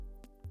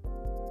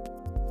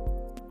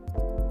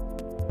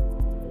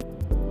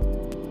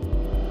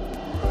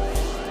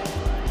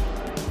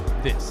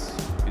This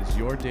is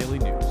your daily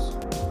news,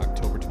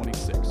 October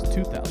 26,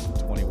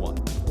 2021.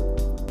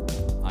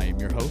 I am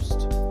your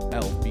host,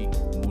 LB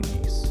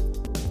Muniz.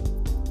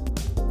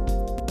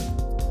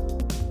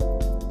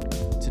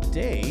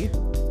 Today,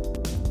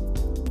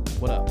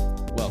 what up?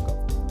 Welcome.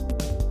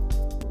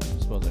 I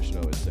suppose I should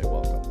always say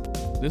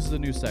welcome. This is a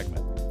new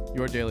segment,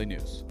 Your Daily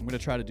News. I'm going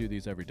to try to do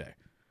these every day.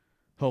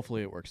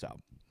 Hopefully it works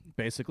out.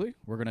 Basically,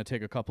 we're going to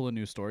take a couple of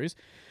news stories,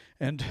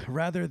 and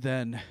rather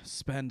than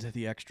spend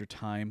the extra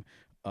time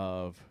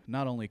of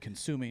not only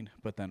consuming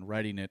but then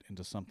writing it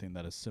into something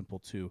that is simple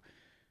to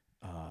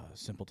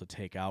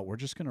take out, we're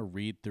just going to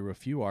read through a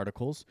few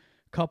articles,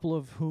 a couple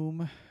of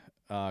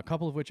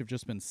which have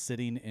just been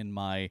sitting in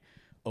my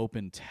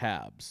open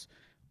tabs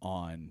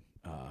on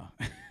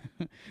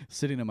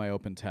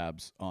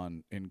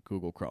in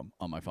Google Chrome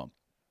on my phone,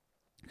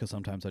 because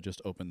sometimes I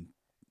just open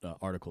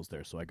articles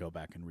there, so I go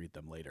back and read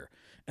them later,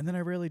 and then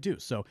I rarely do.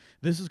 So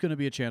this is going to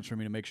be a chance for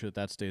me to make sure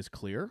that stays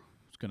clear.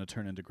 It's going to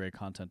turn into great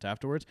content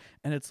afterwards,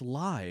 and it's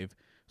live.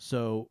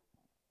 So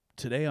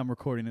today I'm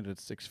recording it at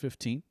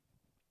 6:15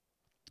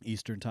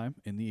 Eastern time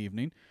in the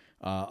evening.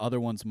 Other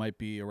ones might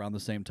be around the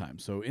same time.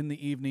 So in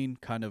the evening,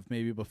 kind of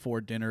maybe before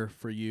dinner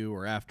for you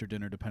or after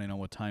dinner, depending on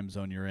what time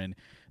zone you're in,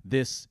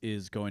 this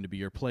is going to be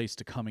your place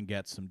to come and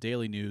get some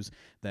daily news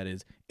that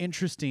is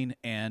interesting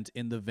and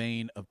in the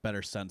vein of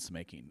better sense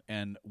making.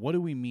 And what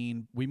do we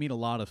mean? We mean a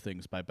lot of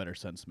things by better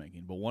sense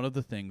making, but one of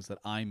the things that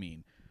I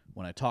mean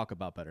when I talk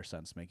about better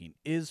sense making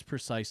is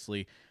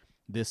precisely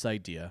this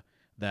idea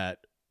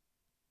that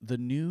the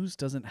news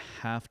doesn't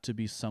have to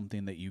be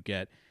something that you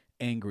get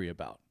angry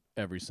about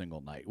every single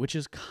night, which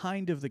is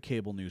kind of the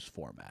cable news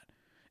format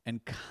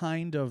and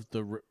kind of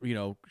the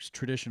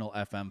traditional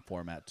FM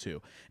format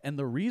too. And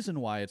the reason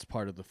why it's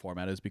part of the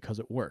format is because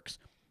it works.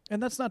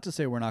 And that's not to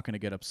say we're not going to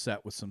get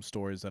upset with some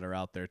stories that are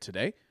out there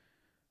today,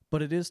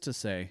 but it is to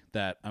say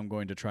that I'm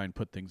going to try and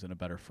put things in a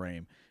better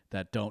frame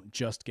that don't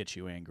just get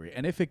you angry.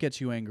 And if it gets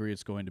you angry,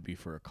 it's going to be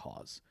for a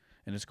cause,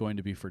 and it's going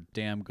to be for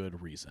damn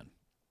good reason.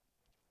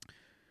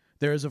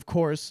 There is, of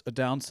course, a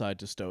downside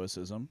to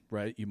stoicism,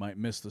 right? You might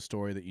miss the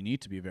story that you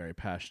need to be very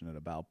passionate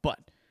about,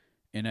 but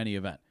in any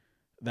event,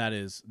 that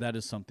is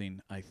something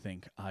I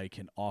think I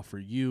can offer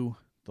you,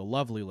 the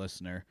lovely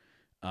listener.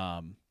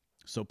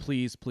 So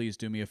please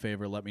do me a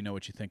favor. Let me know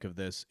what you think of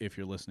this if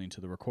you're listening to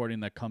the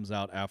recording that comes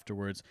out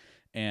afterwards.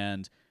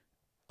 And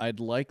I'd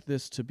like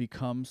this to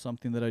become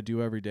something that I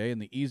do every day,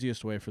 and the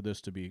easiest way for this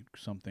to be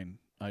something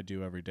I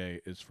do every day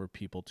is for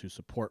people to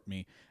support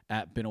me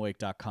at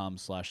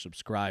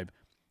beenawake.com/subscribe.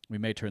 We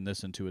may turn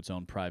this into its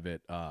own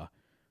private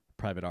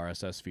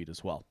RSS feed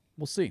as well.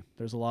 We'll see.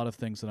 There's a lot of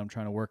things that I'm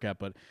trying to work at,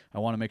 but I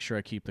want to make sure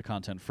I keep the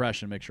content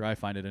fresh and make sure I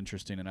find it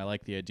interesting, and I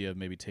like the idea of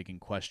maybe taking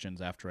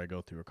questions after I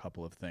go through a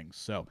couple of things.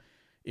 So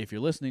if you're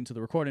listening to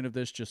the recording of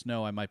this, just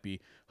know I might be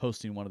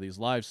hosting one of these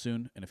live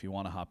soon, and if you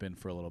want to hop in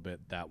for a little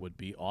bit, that would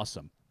be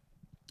awesome.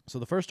 So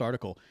the first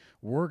article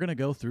we're going to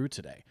go through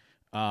today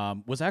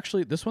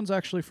this one's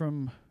actually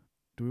from...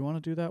 Do we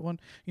want to do that one?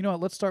 You know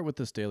what? Let's start with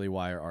this Daily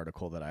Wire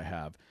article that I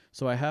have.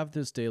 So I have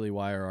this Daily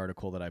Wire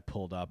article that I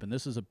pulled up, and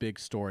this is a big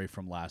story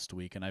from last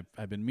week, and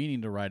I've been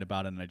meaning to write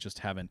about it, and I just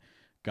haven't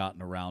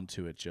gotten around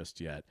to it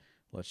just yet.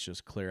 Let's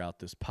just clear out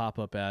this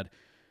pop-up ad.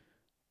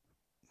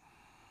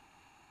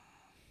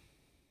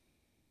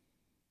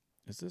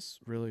 Is this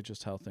really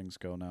just how things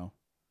go now?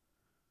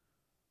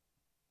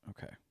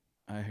 Okay.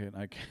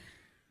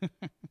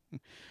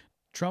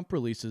 Trump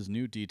releases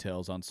new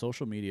details on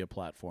social media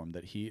platform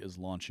that he is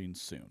launching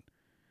soon.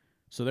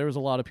 So there was a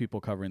lot of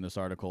people covering this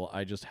article.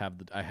 I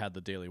had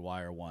the Daily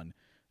Wire one,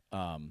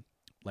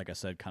 like I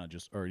said, kind of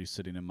just already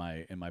sitting in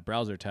my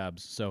browser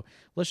tabs. So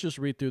let's just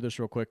read through this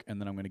real quick, and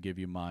then I'm going to give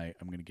you my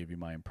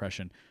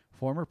impression.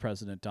 Former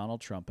President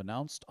Donald Trump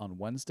announced on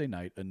Wednesday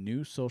night a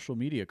new social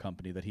media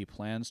company that he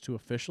plans to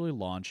officially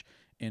launch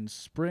in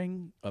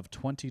spring of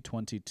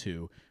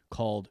 2022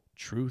 called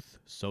Truth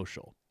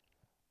Social.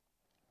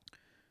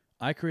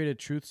 I created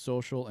Truth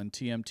Social and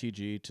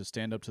TMTG to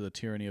stand up to the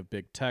tyranny of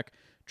big tech,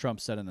 Trump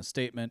said in a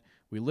statement.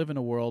 We live in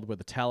a world where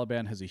the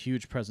Taliban has a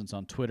huge presence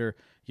on Twitter,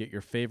 yet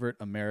your favorite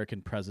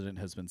American president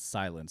has been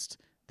silenced.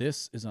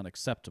 This is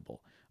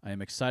unacceptable. I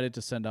am excited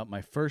to send out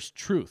my first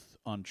truth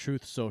on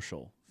Truth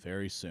Social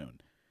very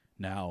soon.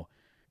 Now,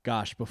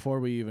 gosh,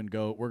 before we even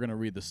go, we're going to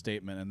read the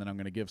statement, and then I'm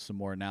going to give some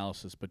more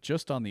analysis. But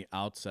just on the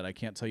outset, I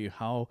can't tell you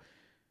how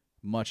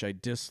much I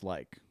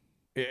dislike.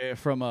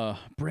 From a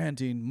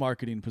branding,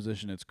 marketing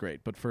position, it's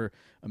great. But for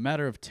a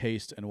matter of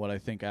taste and what I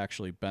think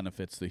actually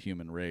benefits the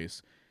human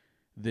race,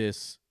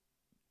 this,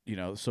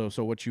 so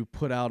what you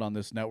put out on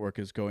this network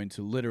is going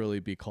to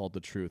literally be called the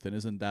truth. And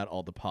isn't that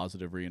all the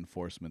positive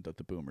reinforcement that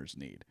the boomers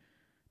need?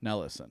 Now,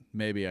 listen,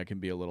 maybe I can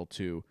be a little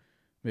too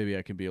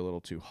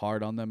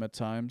hard on them at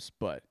times,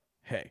 but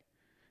hey,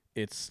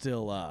 it's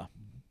still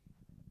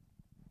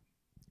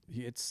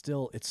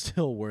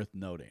worth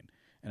noting.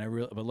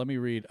 But let me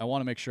read. I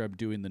want to make sure I'm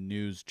doing the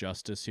news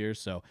justice here.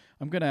 So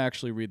I'm going to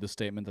actually read the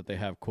statement that they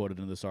have quoted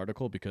in this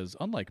article because,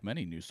 unlike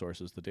many news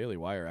sources, the Daily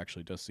Wire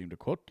actually does seem to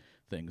quote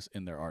things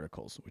in their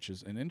articles, which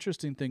is an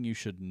interesting thing you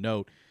should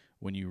note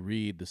when you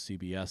read the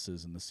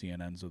CBSs and the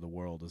CNNs of the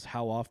world, is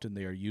how often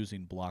they are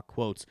using block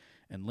quotes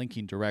and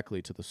linking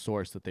directly to the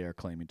source that they are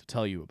claiming to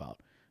tell you about.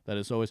 That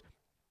is always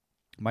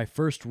my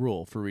first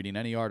rule for reading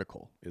any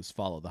article, is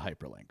follow the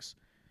hyperlinks.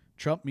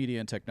 Trump Media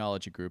and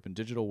Technology Group and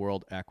Digital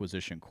World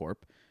Acquisition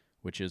Corp.,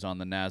 which is on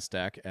the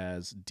NASDAQ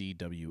as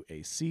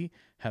DWAC,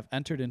 have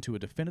entered into a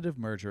definitive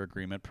merger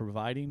agreement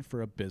providing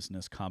for a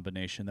business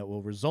combination that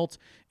will result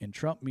in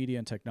Trump Media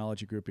and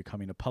Technology Group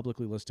becoming a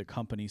publicly listed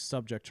company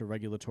subject to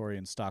regulatory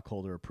and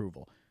stockholder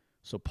approval.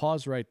 So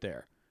pause right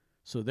there.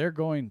 So they're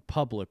going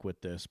public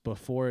with this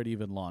before it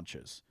even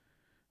launches.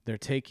 They're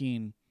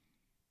taking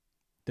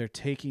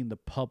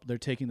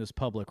this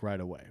public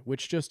right away,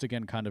 which just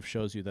again kind of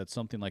shows you that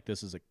something like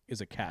this is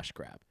a cash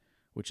grab,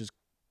 which is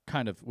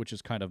kind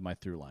of my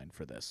through line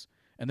for this.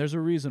 And there's a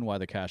reason why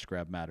the cash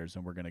grab matters,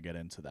 and we're going to get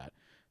into that.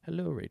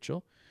 Hello,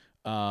 Rachel.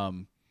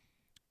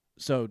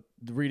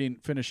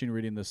 Finishing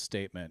reading this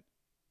statement,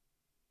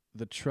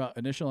 the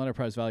initial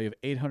enterprise value of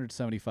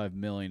 $875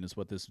 million is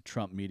what this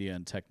Trump Media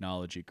and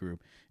Technology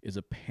Group is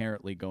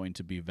apparently going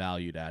to be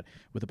valued at,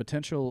 with a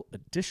potential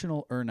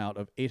additional earnout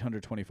of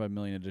 $825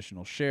 million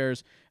additional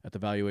shares at the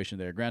valuation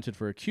they are granted,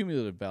 for a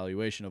cumulative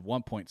valuation of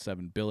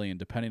 $1.7 billion,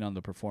 depending on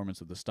the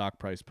performance of the stock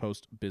price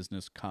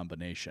post-business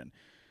combination.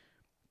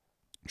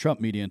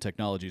 Trump Media and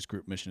Technologies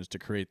Group mission is to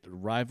create the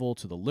rival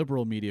to the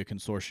liberal media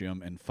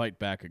consortium and fight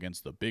back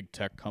against the big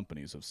tech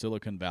companies of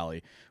Silicon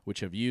Valley,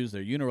 which have used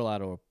their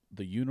unilateral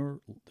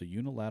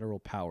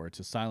power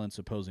to silence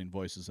opposing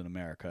voices in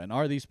America. And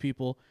are these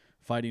people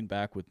fighting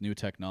back with new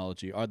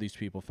technology? Are these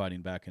people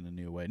fighting back in a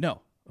new way?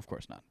 No, of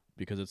course not,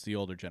 because it's the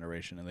older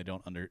generation and they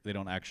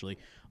don't actually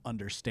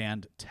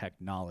understand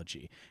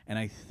technology. And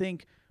I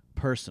think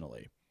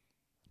personally,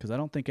 because I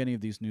don't think any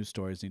of these news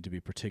stories need to be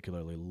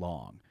particularly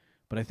long,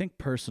 but I think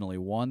personally,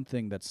 one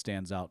thing that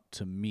stands out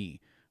to me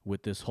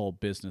with this whole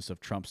business of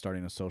Trump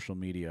starting a social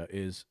media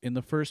is, in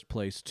the first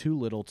place, too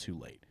little, too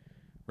late,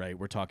 right?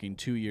 We're talking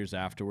 2 years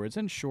afterwards,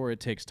 and sure, it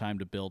takes time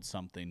to build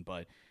something,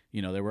 but,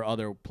 there were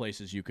other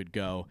places you could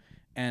go.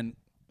 And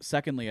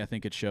secondly, I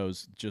think it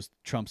shows just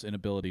Trump's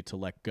inability to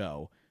let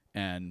go.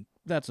 And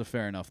that's a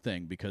fair enough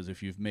thing, because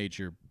if you've made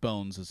your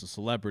bones as a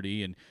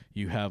celebrity and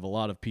you have a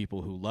lot of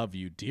people who love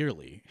you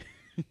dearly,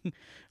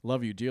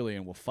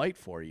 and will fight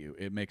for you,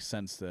 it makes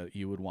sense that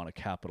you would want to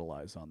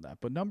capitalize on that.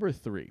 But number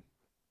 3,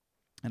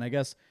 and I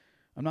guess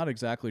I'm not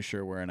exactly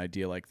sure where an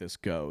idea like this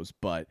goes,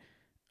 but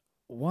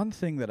one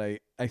thing that I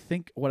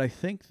think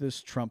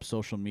this Trump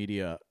social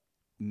media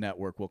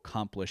network will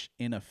accomplish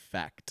in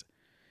effect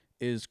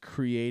is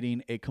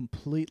creating a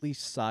completely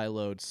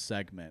siloed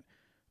segment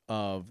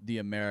of the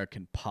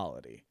American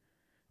polity,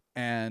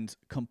 and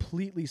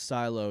completely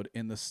siloed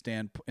in the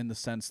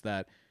sense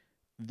that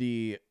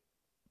the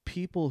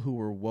people who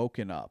were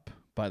woken up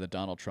by the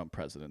Donald Trump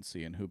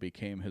presidency and who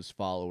became his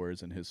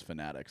followers and his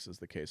fanatics, as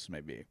the case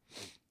may be,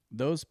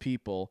 those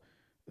people,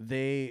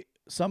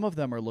 some of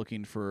them are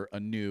looking for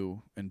a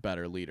new and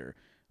better leader,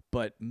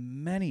 but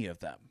many of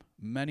them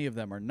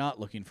are not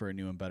looking for a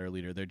new and better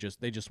leader. They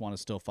just want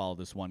to still follow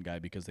this one guy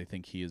because they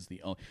think he is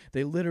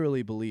they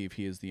literally believe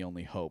he is the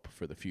only hope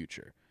for the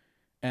future.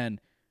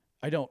 And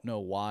I don't know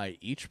why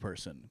each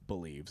person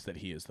believes that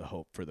he is the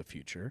hope for the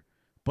future,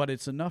 but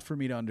it's enough for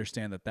me to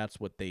understand that that's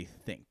what they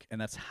think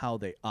and that's how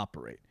they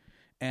operate.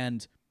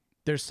 And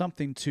there's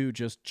something to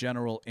just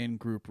general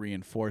in-group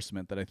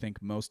reinforcement that I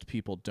think most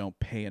people don't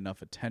pay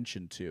enough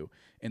attention to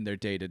in their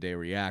day-to-day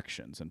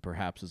reactions. And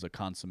perhaps as a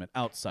consummate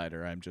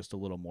outsider, I'm just a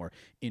little more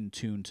in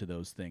tune to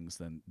those things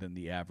than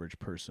the average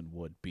person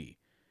would be.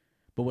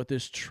 But what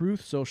this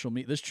Truth Social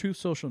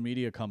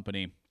Media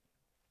company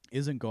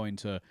isn't going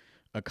to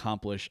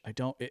accomplish,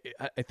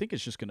 I think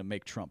it's just going to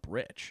make Trump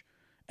rich.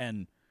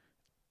 And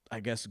I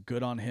guess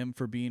good on him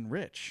for being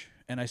rich.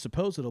 And I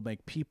suppose it'll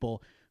make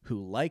people who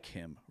like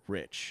him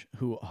rich,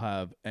 who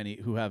have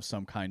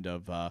some kind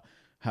of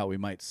how we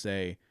might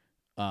say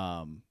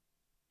have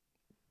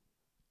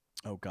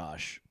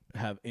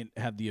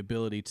the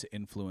ability to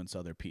influence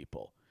other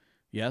people.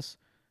 Yes,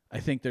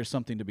 I think there's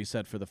something to be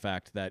said for the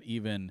fact that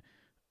even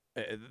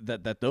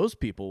that those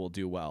people will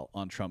do well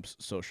on Trump's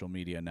social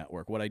media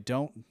network. What I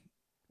don't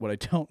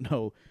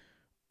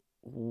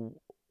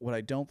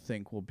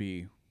think will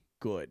be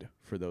good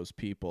for those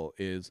people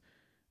is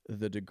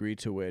the degree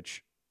to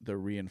which the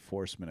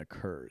reinforcement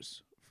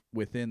occurs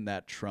within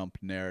that Trump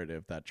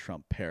narrative, that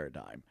Trump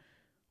paradigm.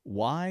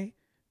 Why?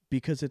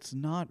 Because it's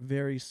not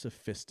very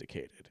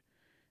sophisticated.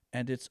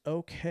 And it's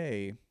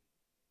okay.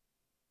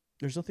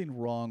 There's nothing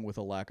wrong with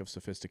a lack of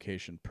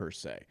sophistication per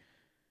se.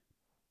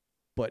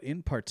 But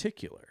in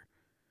particular,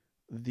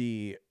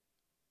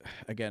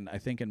 again, I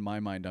think in my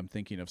mind, I'm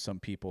thinking of some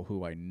people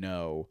who I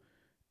know.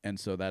 And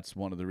so that's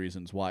one of the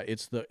reasons why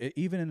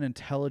even an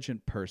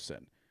intelligent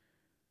person,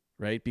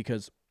 right?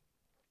 Because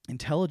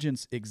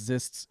intelligence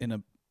exists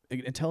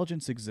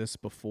intelligence exists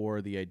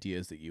before the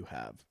ideas that you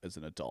have as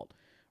an adult,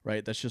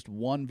 right? That's just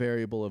one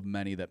variable of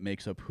many that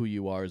makes up who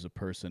you are as a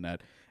person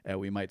at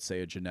we might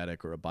say a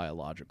genetic or a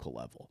biological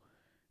level.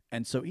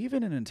 And so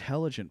even an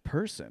intelligent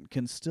person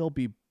can still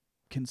be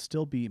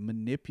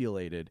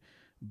manipulated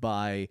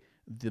by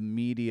the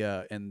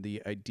media and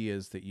the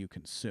ideas that you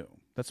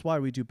consume. That's why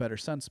we do better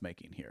sense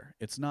making here.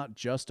 It's not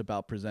just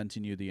about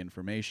presenting you the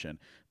information.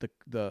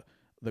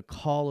 The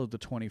call of the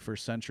 21st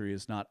century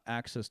is not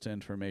access to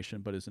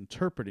information, but is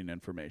interpreting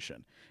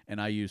information. And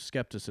I use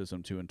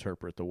skepticism to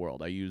interpret the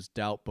world. I use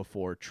doubt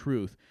before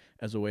truth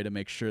as a way to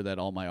make sure that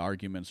all my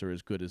arguments are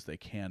as good as they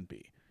can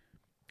be.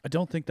 I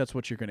don't think that's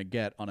what you're going to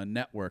get on a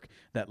network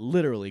that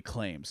literally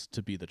claims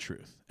to be the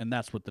truth. And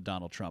that's what the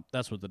Donald Trump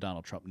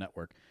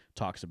network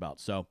talks about.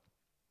 So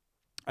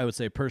I would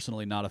say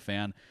personally not a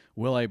fan.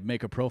 Will I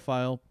make a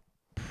profile?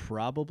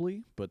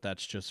 Probably, but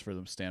that's just for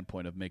the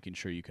standpoint of making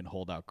sure you can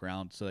hold out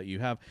ground so that you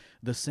have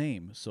the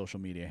same social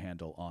media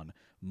handle on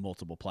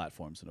multiple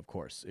platforms. And of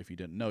course, if you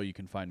didn't know, you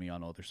can find me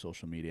on other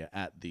social media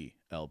at the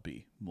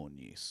LB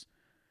Muniz.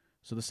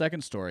 So the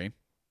second story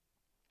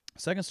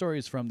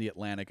is from The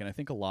Atlantic, and I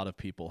think a lot of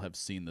people have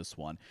seen this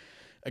one.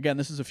 Again,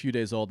 this is a few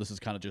days old. This has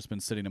kind of just been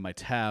sitting in my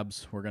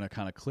tabs. We're going to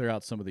kind of clear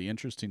out some of the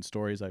interesting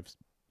stories I've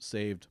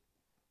saved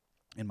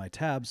in my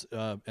tabs,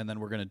 and then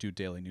we're going to do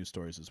daily news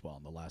stories as well,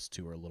 and the last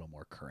two are a little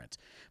more current.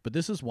 But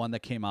this is one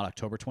that came out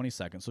October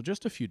 22nd, so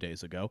just a few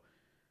days ago,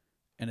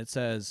 and it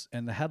says,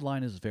 and the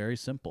headline is very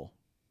simple.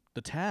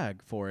 The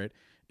tag for it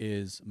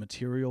is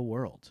Material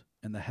World,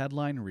 and the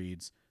headline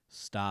reads,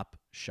 Stop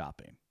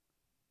Shopping.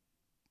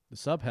 The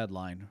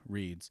subheadline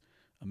reads,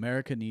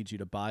 America Needs You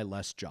to Buy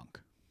Less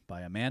Junk,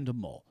 by Amanda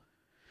Mull.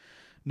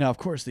 Now, of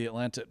course, the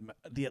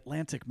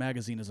Atlantic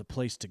magazine is a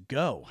place to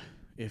go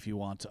if you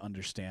want to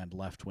understand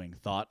left-wing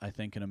thought, I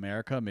think, in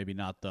America. Maybe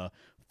not the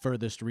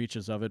furthest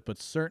reaches of it, but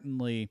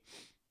certainly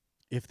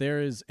if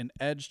there is an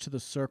edge to the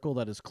circle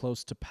that is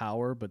close to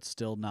power but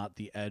still not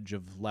the edge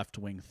of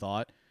left-wing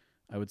thought,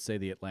 I would say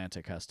the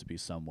Atlantic has to be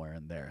somewhere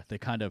in there.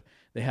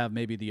 They have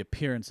maybe the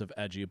appearance of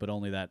edgy, but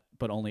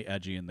only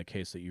edgy in the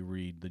case that you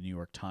read the New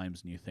York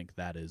Times and you think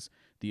that is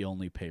the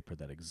only paper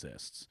that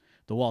exists.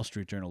 The Wall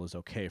Street Journal is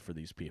okay for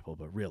these people,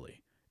 but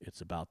really,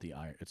 it's about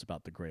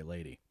the gray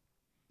lady.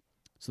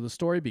 So the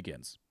story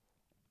begins.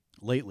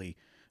 Lately,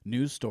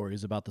 news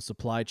stories about the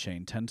supply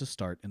chain tend to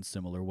start in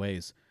similar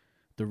ways.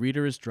 The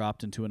reader is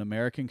dropped into an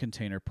American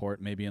container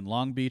port, maybe in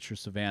Long Beach or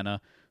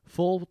Savannah,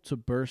 full to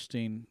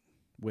bursting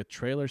with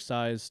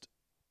trailer-sized...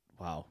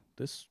 Wow,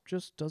 this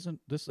just doesn't...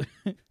 This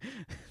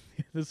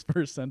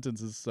first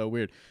sentence is so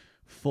weird.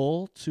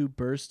 Full to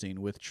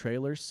bursting with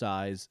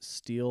trailer-sized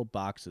steel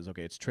boxes.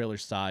 Okay, it's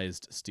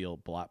trailer-sized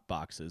steel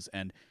boxes.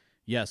 And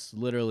yes,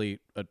 literally,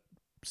 a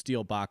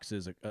steel box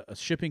is... A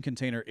shipping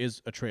container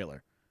is a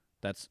trailer.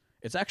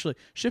 It's actually,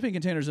 shipping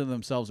containers in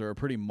themselves are a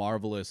pretty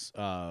marvelous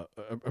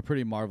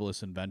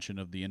invention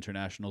of the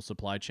international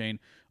supply chain.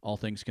 All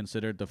things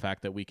considered, the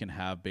fact that we can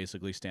have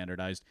basically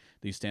standardized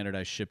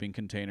shipping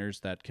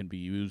containers that can be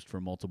used for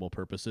multiple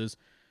purposes.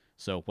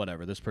 So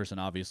whatever, this person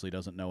obviously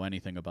doesn't know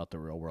anything about the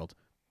real world,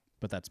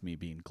 but that's me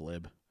being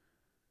glib.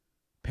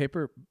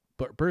 Paper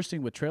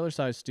bursting with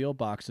trailer-sized steel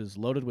boxes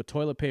loaded with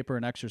toilet paper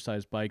and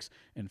exercise bikes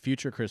and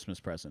future Christmas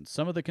presents.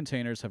 Some of the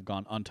containers have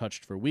gone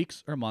untouched for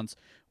weeks or months,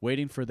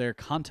 waiting for their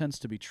contents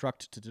to be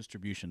trucked to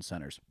distribution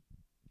centers.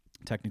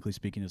 Technically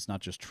speaking, it's not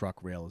just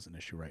truck. Rail is an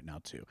issue right now,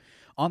 too.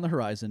 On the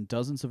horizon,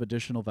 dozens of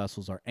additional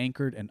vessels are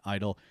anchored and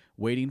idle,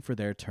 waiting for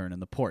their turn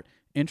in the port.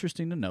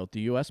 Interesting to note,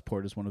 the U.S.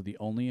 port is one of the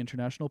only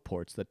international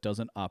ports that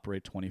doesn't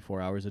operate 24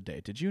 hours a day.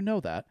 Did you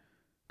know that?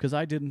 Because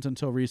I didn't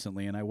until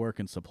recently, and I work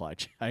in supply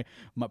chain.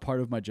 Part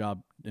of my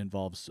job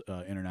involves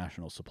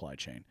international supply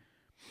chain.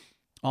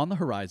 On the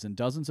horizon,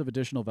 dozens of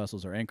additional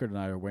vessels are anchored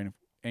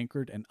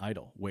and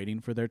idle, waiting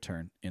for their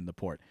turn in the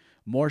port.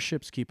 More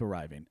ships keep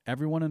arriving.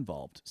 Everyone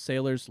involved,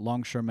 sailors,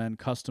 longshoremen,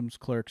 customs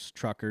clerks,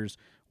 truckers,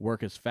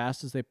 works as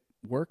fast as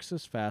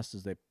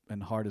they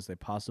and hard as they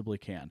possibly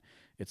can.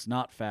 It's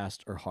not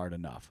fast or hard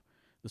enough.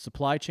 The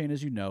supply chain,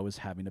 as you know, is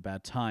having a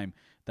bad time.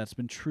 That's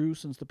been true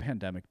since the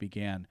pandemic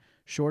began.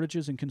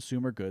 Shortages in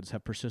consumer goods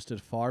have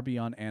persisted far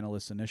beyond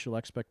analysts' initial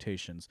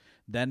expectations,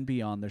 then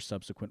beyond their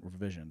subsequent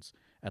revisions.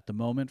 At the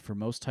moment, for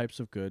most types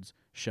of goods,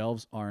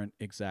 shelves aren't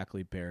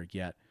exactly bare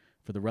yet.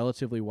 For the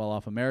relatively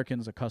well-off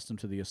Americans accustomed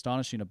to the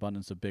astonishing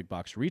abundance of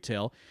big-box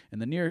retail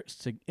and the near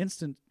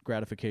instant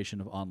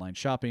gratification of online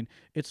shopping,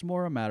 it's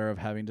more a matter of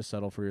having to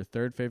settle for your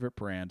third favorite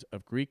brand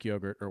of Greek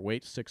yogurt or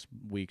wait 6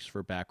 weeks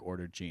for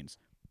back-ordered jeans.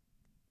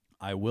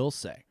 I will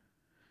say,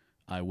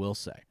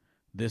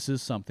 this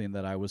is something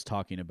that I was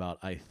talking about,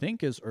 I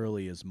think, as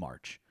early as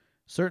March.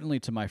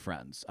 Certainly to my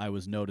friends, I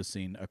was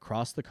noticing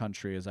across the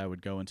country as I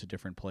would go into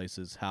different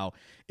places how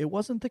it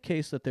wasn't the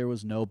case that there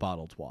was no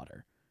bottled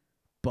water,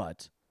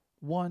 but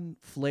one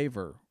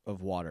flavor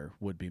of water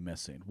would be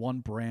missing. One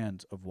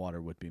brand of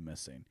water would be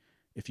missing.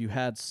 If you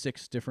had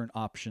 6 different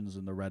options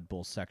in the Red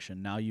Bull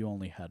section, now you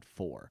only had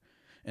 4.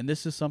 And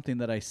this is something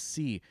that I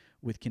see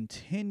with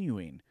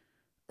continuing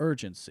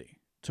urgency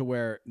to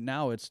where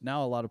now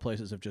a lot of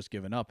places have just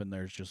given up and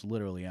there's just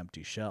literally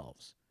empty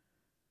shelves.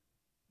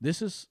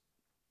 This is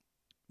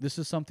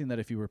something that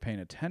if you were paying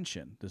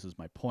attention, this is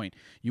my point,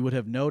 you would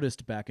have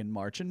noticed back in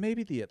March, and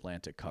maybe the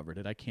Atlantic covered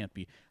it. I can't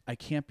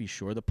be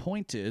sure. The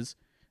point is,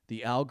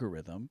 the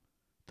algorithm,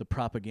 the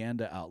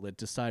propaganda outlet,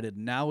 decided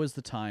now is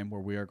the time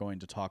where we are going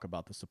to talk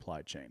about the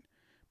supply chain.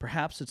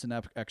 Perhaps it's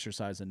an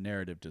exercise in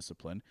narrative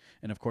discipline.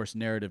 And of course,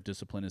 narrative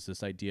discipline is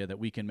this idea that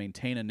we can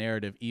maintain a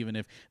narrative even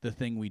if the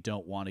thing we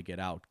don't want to get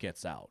out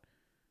gets out.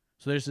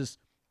 So there's this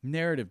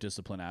narrative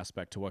discipline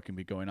aspect to what can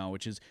be going on,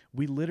 which is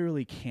we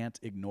literally can't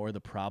ignore the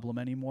problem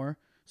anymore,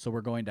 so we're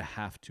going to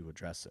have to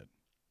address it.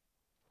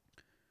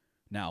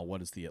 Now, what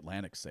does the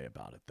Atlantic say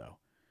about it, though?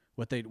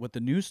 What the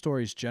news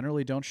stories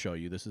generally don't show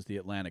you, this is the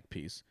Atlantic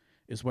piece,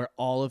 is where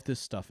all of this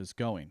stuff is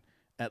going.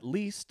 At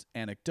least,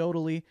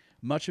 anecdotally,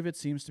 much of it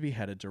seems to be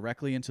headed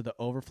directly into the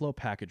overflow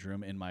package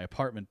room in my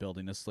apartment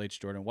building, as Slate's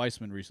Jordan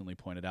Weissman recently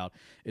pointed out.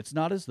 It's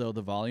not as though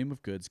the volume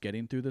of goods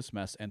getting through this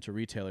mess and to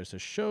retailers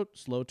has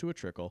slowed to a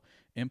trickle.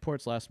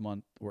 Imports last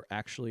month were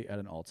actually at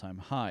an all-time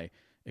high,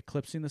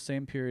 eclipsing the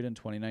same period in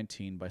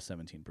 2019 by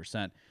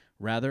 17%.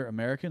 Rather,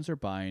 Americans are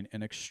buying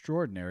an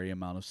extraordinary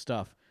amount of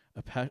stuff,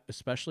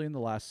 especially in the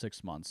last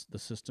 6 months. The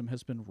system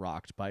has been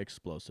rocked by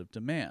explosive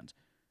demand.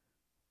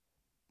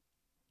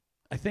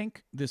 I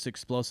think this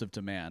explosive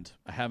demand,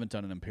 I haven't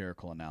done an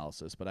empirical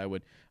analysis, but I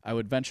would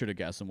venture to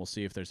guess, and we'll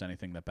see if there's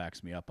anything that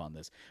backs me up on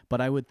this, but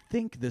I would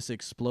think this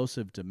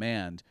explosive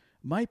demand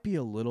might be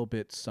a little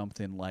bit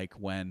something like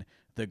when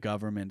the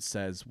government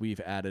says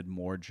we've added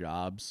more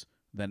jobs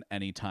than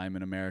any time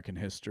in American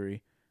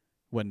history,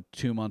 when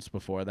 2 months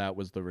before that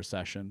was the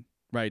recession,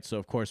 right? So,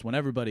 of course, when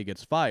everybody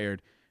gets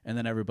fired and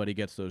then everybody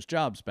gets those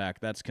jobs back,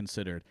 that's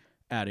considered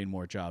adding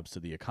more jobs to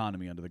the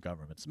economy under the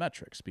government's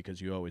metrics, because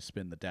you always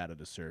spin the data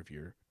to serve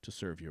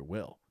your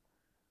will.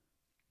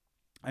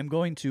 I'm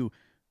going to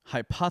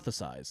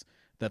hypothesize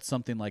that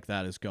something like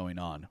that is going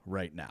on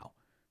right now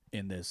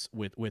in this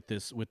with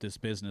this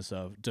business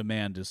of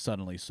demand is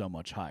suddenly so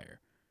much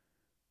higher.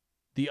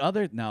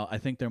 Now, I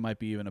think there might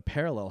be even a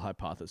parallel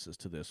hypothesis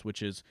to this,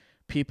 which is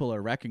people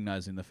are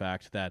recognizing the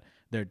fact that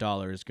their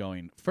dollar is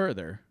going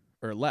further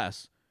or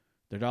less.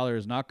 Their dollar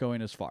is not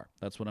going as far.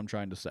 That's what I'm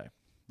trying to say.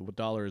 The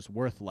dollar is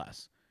worth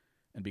less,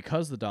 and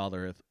because the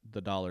dollar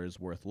is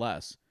worth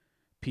less,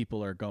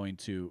 people are going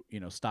to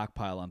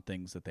stockpile on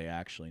things that they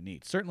actually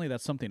need. Certainly,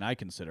 that's something I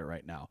consider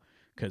right now,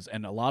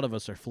 and a lot of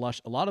us are flush.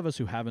 A lot of us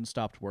who haven't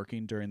stopped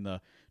working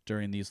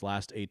during these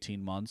last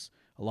 18 months,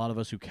 a lot of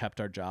us who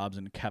kept our jobs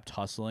and kept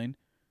hustling,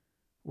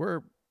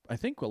 I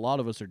think a lot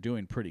of us are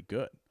doing pretty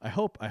good. I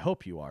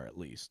hope you are, at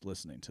least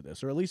listening to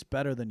this, or at least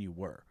better than you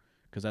were,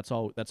 because that's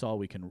all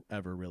we can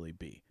ever really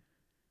be.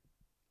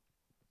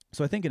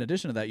 So I think in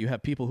addition to that, you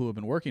have people who have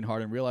been working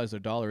hard and realize their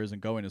dollar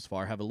isn't going as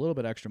far, have a little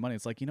bit extra money.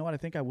 It's like, you know what? I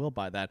think I will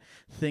buy that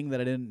thing that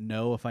I didn't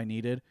know if I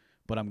needed,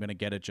 but I'm going to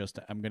get it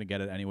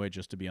anyway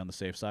just to be on the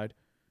safe side.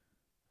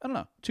 I don't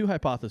know. 2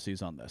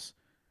 hypotheses on this.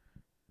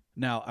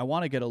 Now, I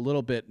want to get a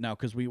little bit now,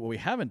 because what we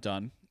haven't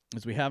done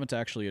is we haven't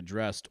actually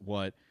addressed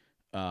the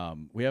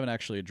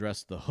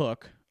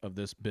hook of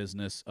this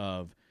business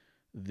of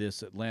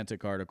this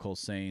Atlantic article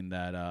saying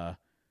that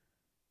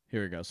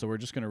here we go. So we're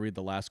just going to read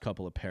the last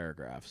couple of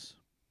paragraphs.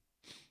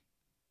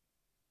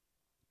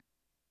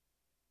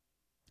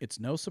 It's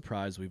no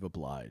surprise we've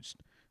obliged.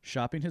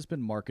 Shopping has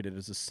been marketed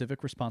as a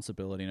civic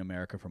responsibility in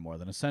America for more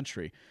than a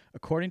century.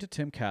 According to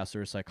Tim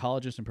Kasser, a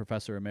psychologist and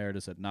professor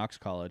emeritus at Knox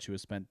College who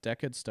has spent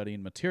decades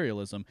studying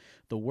materialism,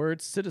 the word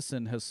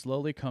citizen has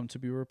slowly come to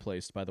be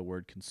replaced by the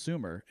word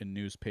consumer in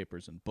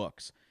newspapers and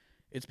books.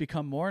 It's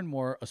become more and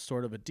more a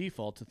sort of a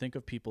default to think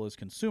of people as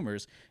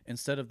consumers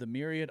instead of the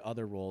myriad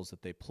other roles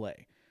that they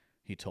play.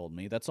 He told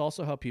me that's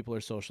also how people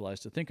are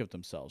socialized to think of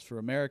themselves. For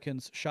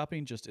Americans,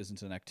 shopping just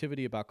isn't an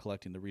activity about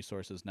collecting the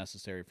resources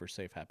necessary for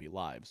safe, happy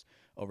lives.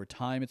 Over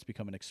time, it's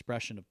become an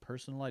expression of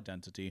personal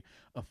identity,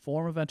 a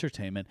form of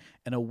entertainment,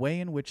 and a way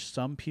in which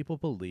some people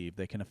believe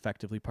they can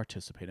effectively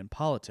participate in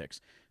politics.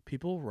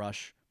 People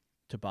rush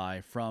to buy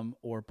from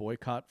or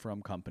boycott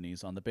from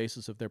companies on the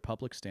basis of their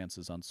public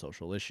stances on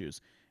social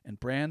issues,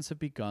 and brands have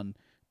begun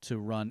to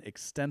run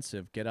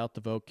extensive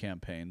get-out-the-vote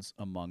campaigns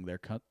among their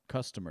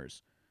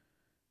customers.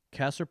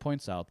 Kasser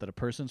points out that a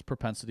person's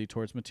propensity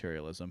towards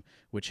materialism,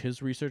 which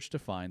his research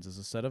defines as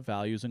a set of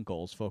values and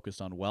goals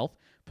focused on wealth,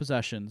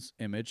 possessions,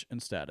 image,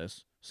 and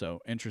status.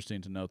 So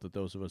interesting to note that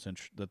those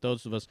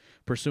of us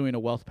pursuing a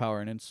wealth,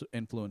 power, and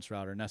influence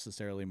route are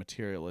necessarily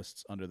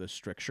materialists under this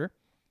stricture,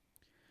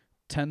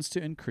 tends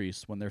to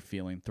increase when they're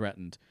feeling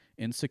threatened,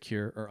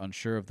 insecure, or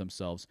unsure of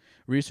themselves.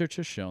 Research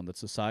has shown that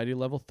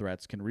society-level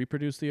threats can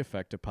reproduce the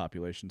effect of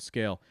population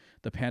scale.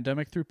 The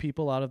pandemic threw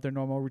people out of their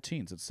normal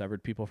routines. It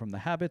severed people from the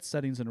habits,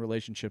 settings, and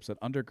relationships that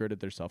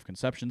undergirded their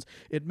self-conceptions.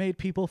 It made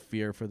people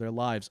fear for their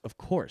lives. Of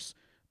course,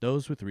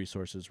 those with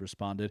resources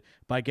responded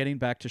by getting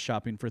back to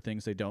shopping for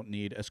things they don't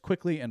need as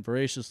quickly and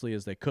voraciously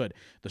as they could.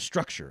 The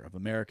structure of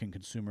American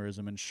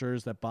consumerism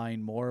ensures that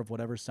buying more of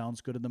whatever sounds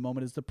good in the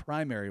moment is the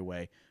primary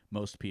way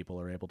most people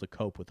are able to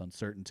cope with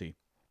uncertainty.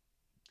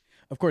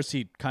 Of course,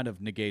 he kind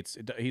of negates.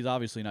 He's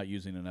obviously not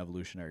using an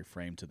evolutionary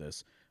frame to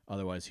this.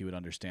 Otherwise, he would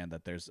understand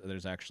that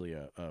there's actually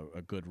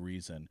a good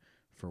reason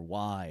for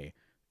why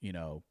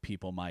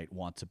people might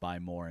want to buy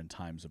more in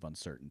times of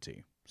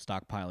uncertainty.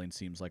 Stockpiling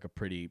seems like a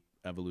pretty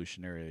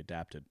evolutionary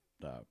adapted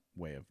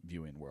way of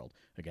viewing the world.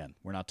 Again,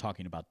 we're not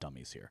talking about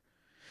dummies here.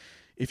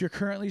 If you're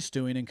currently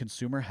stewing in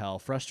consumer hell,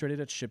 frustrated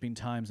at shipping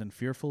times, and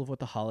fearful of what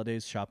the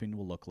holidays shopping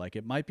will look like,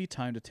 it might be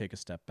time to take a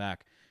step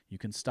back. You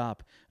can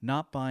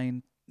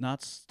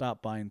not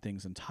stop buying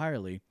things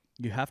entirely.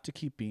 You have to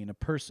keep being a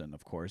person,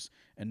 of course,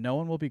 and no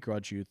one will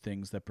begrudge you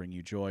things that bring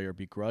you joy or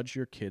begrudge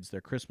your kids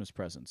their Christmas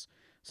presents.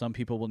 Some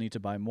people will need to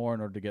buy more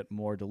in order to get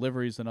more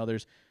deliveries than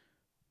others.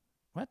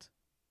 What?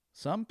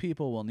 Some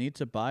people will need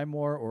to buy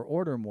more or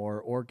order more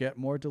or get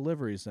more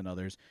deliveries than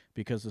others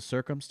because the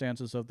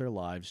circumstances of their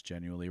lives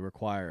genuinely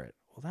require it.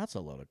 Well, that's a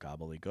load of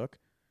gobbledygook.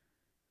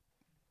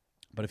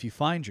 But if you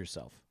find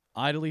yourself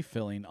idly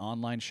filling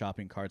online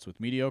shopping carts with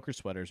mediocre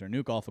sweaters or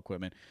new golf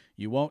equipment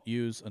you won't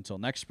use until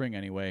next spring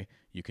anyway,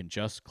 you can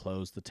just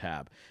close the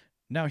tab.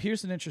 Now,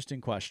 here's an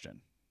interesting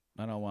question.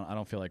 I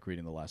don't feel like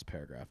reading the last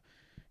paragraph.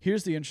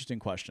 Here's the interesting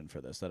question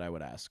for this that I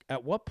would ask.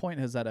 At what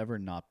point has that ever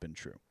not been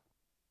true?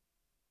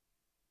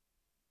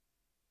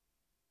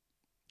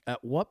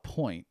 At what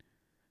point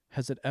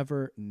has it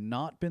ever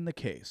not been the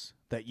case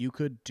that you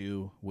could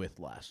do with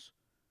less?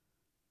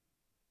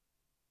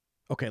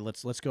 Okay,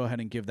 let's go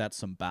ahead and give that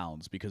some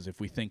bounds, because if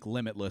we think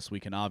limitless, we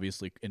can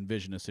obviously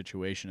envision a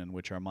situation in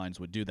which our minds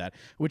would do that,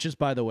 which is,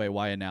 by the way,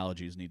 why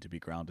analogies need to be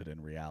grounded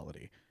in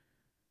reality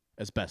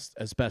as best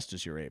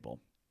as you're able.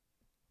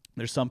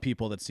 There's some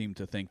people that seem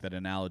to think that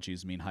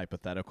analogies mean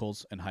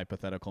hypotheticals, and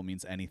hypothetical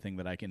means anything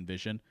that I can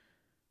envision.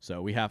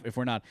 So if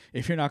you're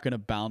not going to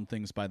bound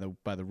things by the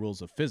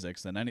rules of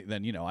physics, then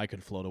I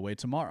could float away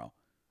tomorrow.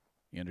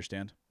 You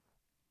understand?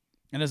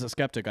 And as a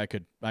skeptic, I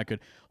could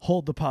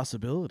hold the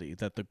possibility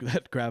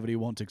that gravity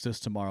won't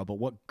exist tomorrow, but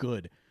what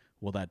good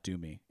will that do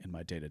me in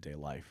my day-to-day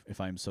life if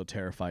I'm so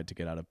terrified to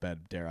get out of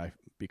bed,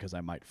 because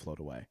I might float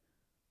away?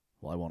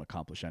 Well, I won't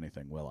accomplish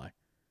anything, will I?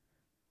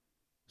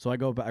 So I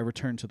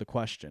return to the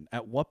question: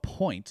 at what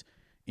point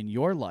in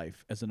your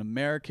life, as an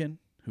American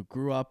who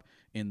grew up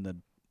in the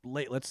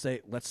let's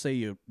say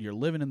you're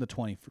living in the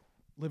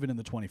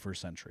 21st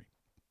century.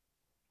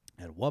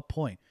 At what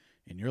point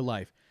in your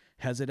life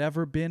has it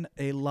ever been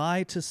a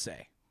lie to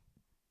say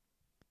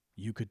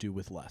you could do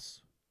with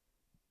less?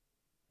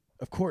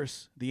 Of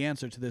course, the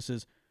answer to this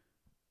is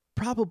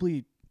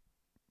probably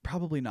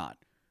not.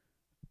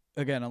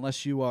 Again,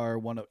 unless you were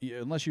one of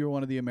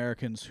the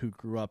Americans who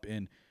grew up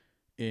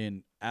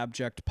in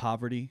abject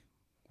poverty,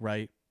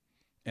 right?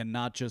 And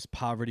not just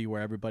poverty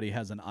where everybody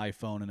has an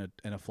iPhone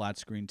and a flat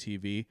screen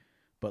TV,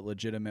 but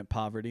legitimate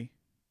poverty,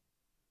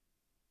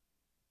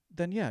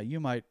 then yeah,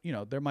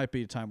 there might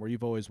be a time where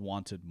you've always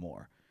wanted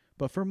more.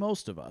 But for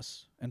most of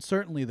us, and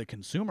certainly the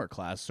consumer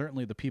class,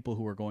 certainly the people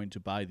who are going to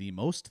buy the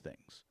most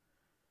things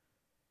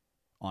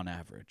on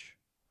average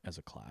as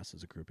a class,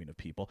 as a grouping of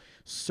people,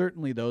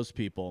 certainly those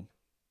people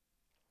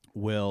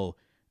will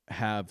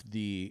have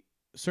it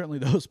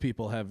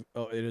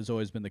has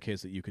always been the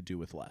case that you could do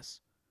with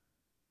less.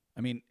 I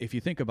mean, if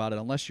you think about it,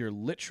 unless you're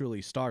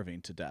literally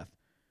starving to death,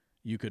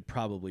 you could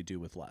probably do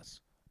with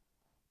less.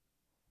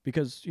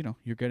 Because,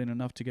 you're getting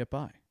enough to get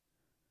by.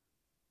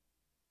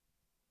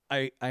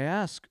 I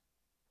ask,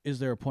 is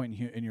there a point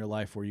in your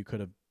life where you could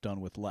have done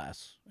with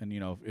less? And,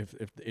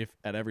 if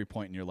at every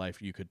point in your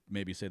life you could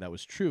maybe say that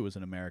was true as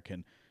an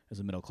American, as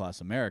a middle-class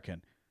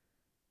American,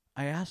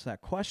 I ask that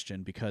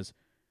question because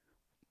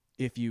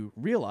if you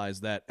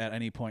realize that at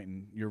any point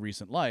in your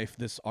recent life,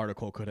 this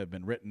article could have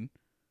been written,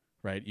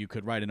 right? You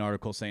could write an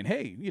article saying,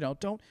 hey,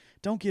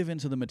 don't give in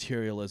to the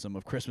materialism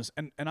of Christmas.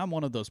 And I'm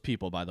one of those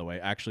people, by the way.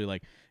 Actually,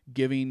 like,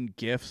 giving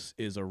gifts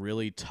is a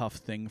really tough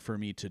thing for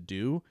me to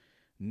do,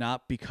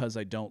 not because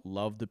I don't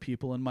love the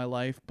people in my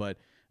life, but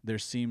there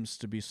seems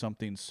to be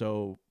something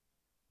so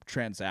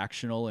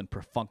transactional and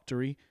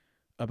perfunctory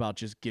about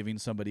just giving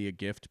somebody a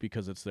gift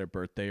because it's their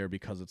birthday or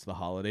because it's the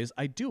holidays.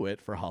 I do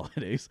it for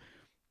holidays.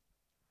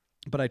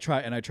 But I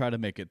try to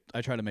make it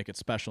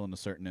special in a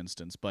certain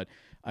instance. But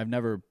I've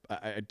never.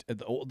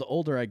 The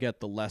older I get,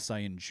 the less I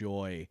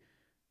enjoy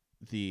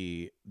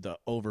the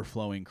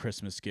overflowing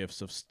Christmas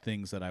gifts of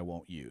things that I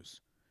won't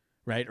use,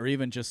 right? Or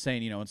even just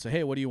saying, and say,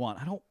 hey, what do you want?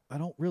 I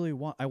don't really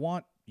want. I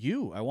want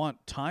you. I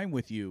want time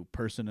with you,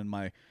 person in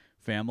my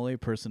family,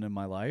 person in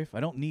my life. I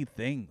don't need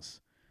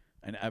things.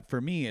 And for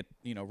me,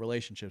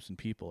 relationships and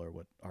people are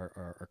what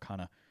are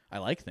kind of. I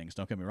like things.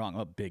 Don't get me wrong.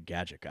 I'm a big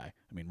gadget guy.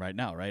 I mean, right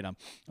now, right?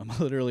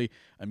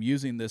 I'm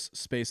using this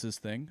Spaces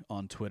thing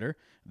on Twitter.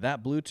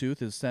 That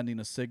Bluetooth is sending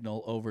a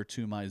signal over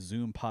to my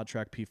Zoom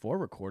PodTrack P4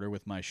 recorder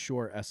with my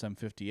Shure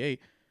SM58,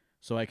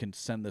 so I can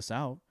send this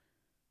out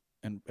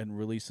and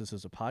release this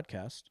as a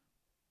podcast.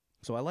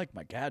 So I like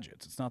my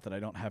gadgets. It's not that I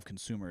don't have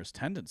consumerist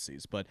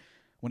tendencies, but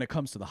when it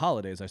comes to the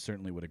holidays, I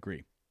certainly would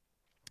agree.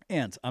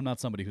 And I'm not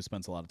somebody who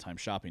spends a lot of time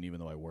shopping, even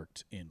though I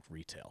worked in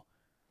retail.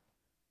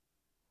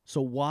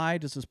 So why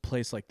does this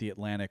place like the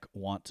Atlantic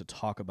want to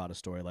talk about a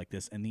story like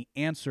this? And the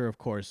answer, of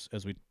course,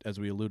 as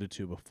we alluded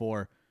to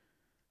before,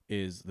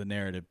 is the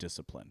narrative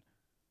discipline.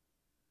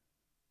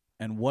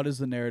 And what is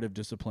the narrative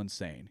discipline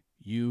saying?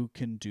 You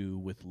can do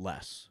with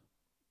less,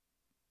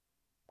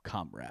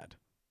 comrade.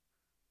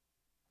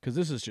 Because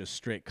this is just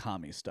straight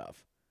commie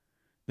stuff.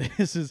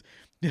 This is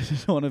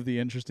one of the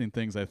interesting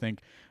things I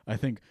think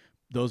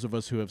those of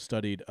us who have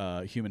studied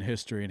human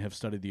history and have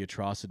studied the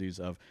atrocities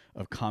of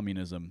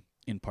communism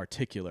in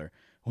particular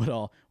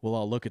will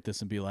all look at this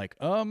and be like,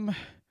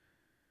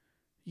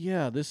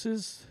 yeah, this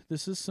is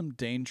some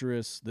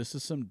dangerous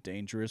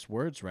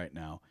words right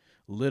now.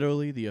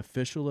 Literally, the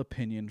official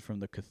opinion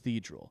from the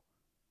cathedral,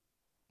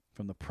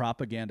 from the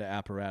propaganda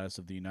apparatus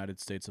of the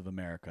United States of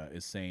America,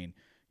 is saying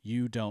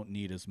you don't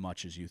need as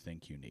much as you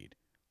think you need.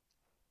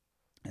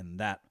 And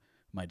that,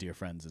 my dear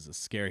friends, is a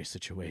scary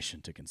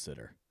situation to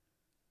consider.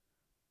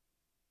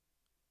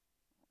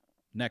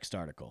 Next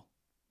article.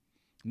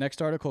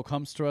 Next article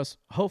comes to us.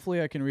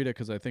 Hopefully I can read it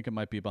because I think it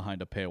might be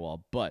behind a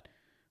paywall, but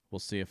we'll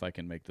see if I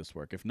can make this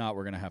work. If not,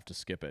 we're going to have to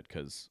skip it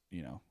because,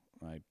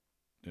 I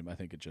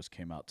think it just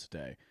came out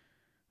today.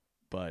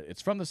 But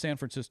it's from the San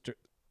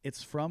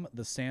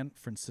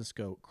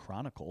Francisco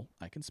Chronicle.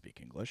 I can speak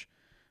English.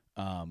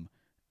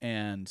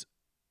 And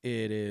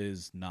it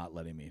is not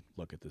letting me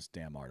look at this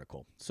damn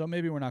article. So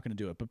maybe we're not going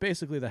to do it. But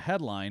basically the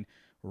headline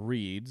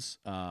reads,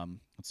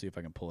 let's see if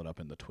I can pull it up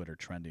in the Twitter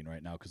trending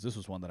right now, because this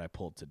was one that I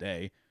pulled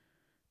today.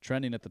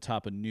 Trending at the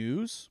top of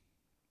news.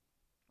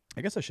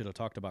 I guess I should have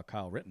talked about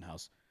Kyle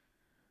Rittenhouse.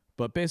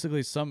 But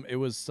basically it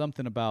was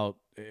something about,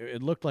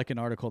 it looked like an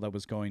article that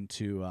was going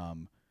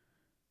to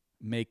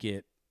make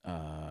it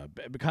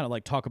kind of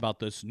like talk about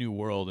this new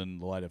world in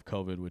the light of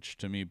COVID, which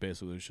to me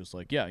basically was just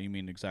like, yeah, you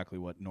mean exactly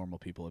what normal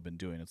people have been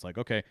doing. It's like,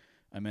 okay,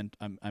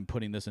 I'm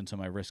putting this into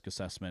my risk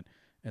assessment,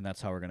 and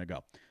that's how we're gonna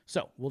go.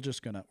 So we're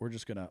just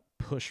gonna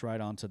push right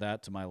on to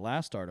that, to my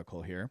last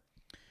article here,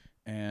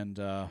 and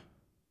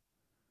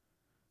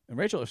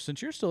Rachel,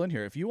 since you're still in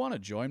here, if you want to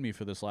join me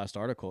for this last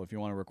article, if you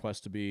want to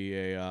request to be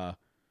a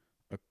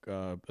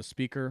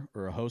speaker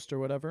or a host or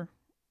whatever.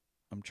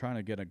 I'm trying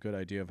to get a good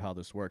idea of how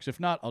this works. If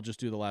not, I'll just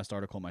do the last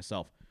article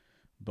myself.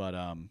 But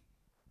I don't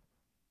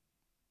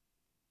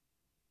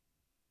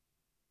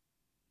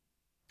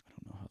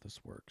know how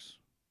this works.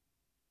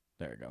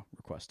 There you go.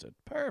 Requested.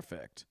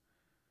 Perfect.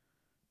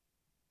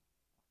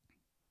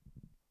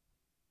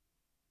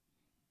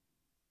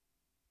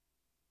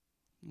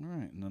 All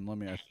right. And then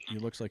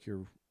it looks like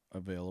you're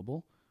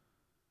available.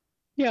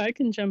 Yeah, I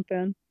can jump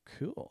in.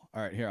 Cool.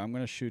 All right. Here, I'm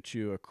going to shoot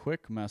you a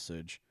quick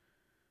message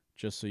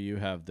just so you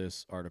have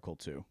this article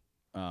too.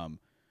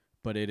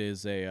 But it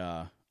is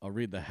I'll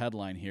read the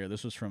headline here.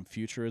 This was from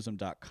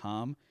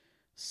futurism.com.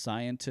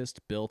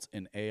 Scientist built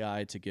an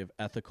AI to give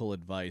ethical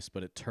advice,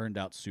 but it turned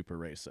out super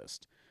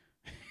racist.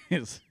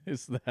 is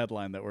the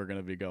headline that we're going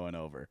to be going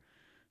over.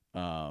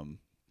 Hang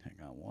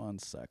on one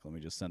sec. Let me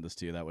just send this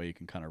to you. That way you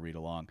can kind of read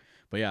along.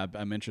 But yeah,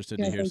 I'm interested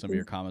to hear some of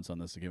your comments on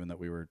this, given that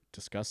we were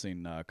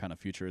discussing kind of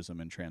futurism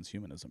and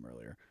transhumanism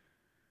earlier.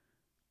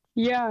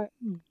 Yeah.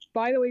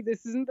 By the way,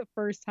 this isn't the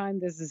first time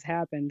this has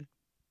happened.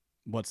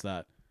 What's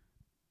that?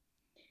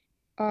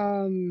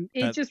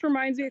 It just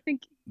reminds me, I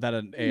think, that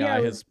an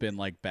AI has been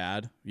like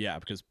bad. Yeah,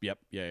 because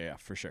yeah,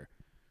 for sure.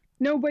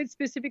 No, but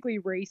specifically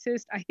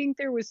racist. I think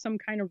there was some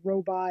kind of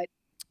robot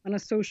on a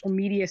social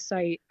media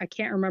site. I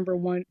can't remember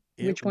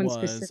which one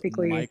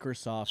specifically.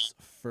 Microsoft's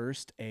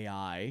first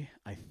AI.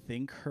 I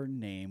think her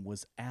name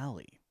was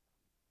Allie.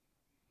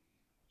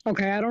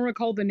 Okay, I don't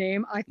recall the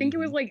name. I think it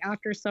was like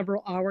after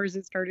several hours,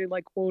 it started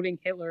like quoting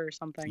Hitler or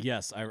something.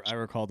 Yes, I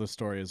recall this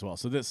story as well.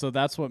 So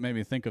that's what made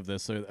me think of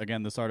this. So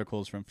again, this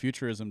article is from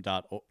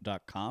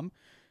futurism.com.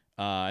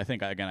 I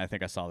think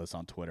I saw this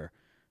on Twitter,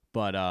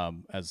 but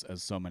as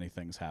so many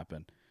things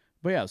happen.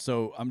 But yeah,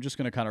 so I'm just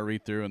gonna kind of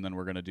read through, and then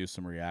we're gonna do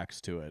some reacts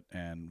to it,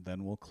 and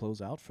then we'll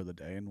close out for the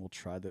day, and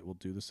we'll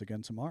do this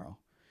again tomorrow.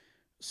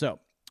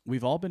 So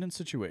we've all been in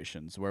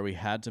situations where we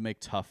had to make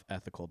tough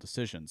ethical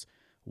decisions.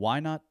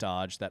 Why not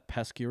dodge that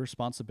pesky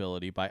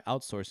responsibility by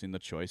outsourcing the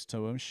choice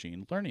to a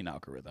machine learning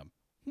algorithm?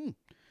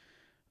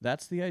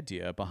 That's the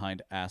idea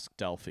behind Ask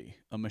Delphi,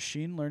 a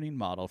machine learning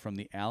model from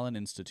the Allen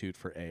Institute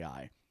for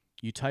AI.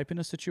 You type in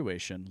a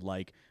situation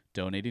like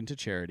donating to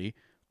charity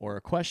or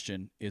a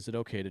question, is it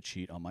okay to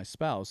cheat on my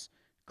spouse?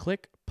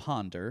 Click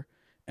ponder,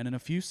 and in a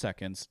few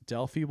seconds,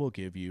 Delphi will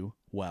give you,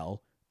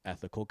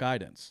 ethical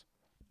guidance.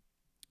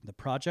 The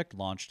project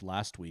launched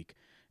last week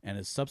and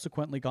has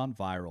subsequently gone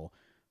viral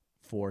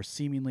for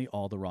seemingly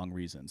all the wrong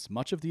reasons.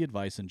 Much of the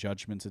advice and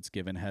judgments it's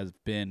given has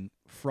been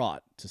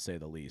fraught, to say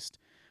the least.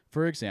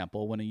 For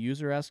example, when a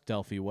user asked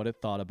Delphi what it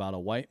thought about a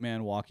white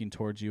man walking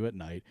towards you at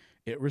night,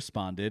 it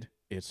responded,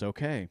 "It's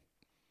okay."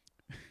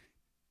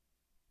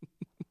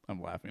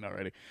 I'm laughing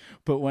already.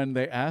 But when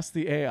they asked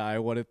the AI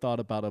what it thought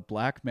about a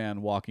black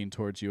man walking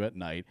towards you at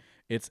night,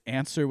 its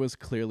answer was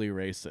clearly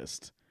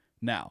racist.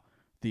 Now,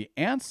 the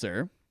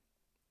answer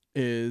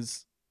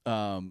is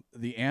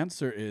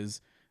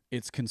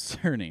it's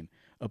concerning.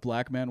 A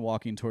black man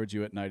walking towards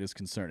you at night is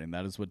concerning.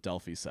 That is what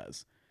Delphi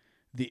says.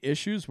 The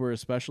issues were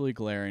especially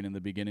glaring in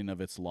the beginning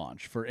of its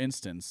launch. For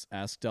instance,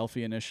 Ask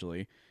Delphi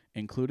initially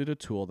included a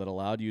tool that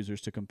allowed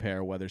users to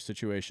compare whether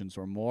situations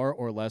were more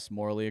or less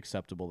morally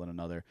acceptable than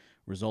another,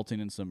 resulting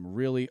in some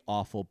really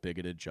awful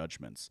bigoted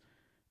judgments.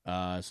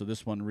 So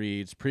this one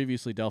reads,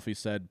 previously Delphi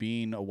said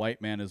being a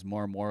white man is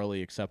more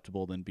morally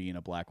acceptable than being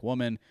a black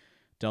woman.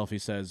 Delphi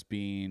says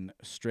being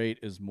straight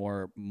is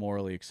more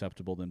morally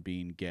acceptable than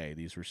being gay.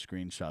 These were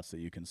screenshots that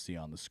you can see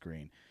on the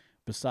screen.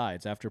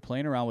 Besides, after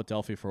playing around with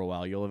Delphi for a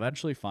while, you'll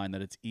eventually find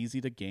that it's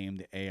easy to game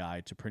the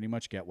AI to pretty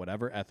much get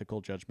whatever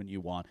ethical judgment you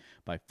want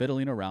by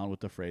fiddling around with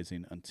the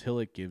phrasing until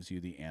it gives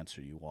you the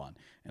answer you want.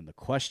 And the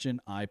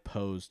question I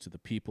pose to the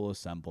people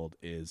assembled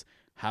is,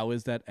 how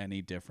is that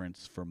any different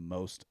from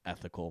most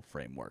ethical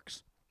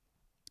frameworks?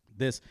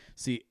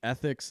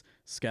 Ethics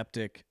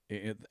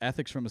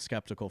from a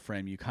skeptical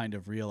frame, you kind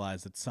of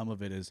realize that some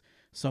of it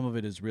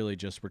is really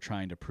just we're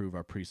trying to prove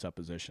our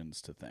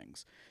presuppositions to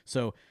things.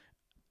 So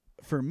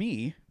for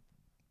me,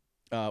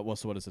 so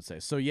what does it say?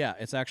 So yeah,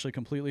 it's actually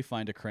completely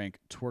fine to crank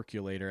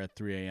Twerkulator at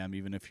 3 a.m.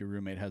 even if your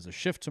roommate has a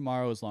shift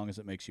tomorrow, as long as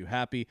it makes you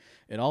happy.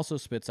 It also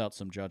spits out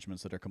some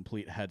judgments that are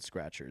complete head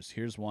scratchers.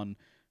 Here's one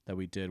that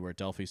we did where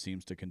Delphi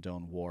seems to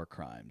condone war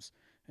crimes.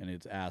 And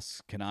it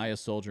asks, can I, a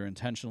soldier,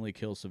 intentionally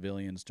kill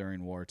civilians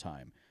during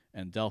wartime?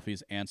 And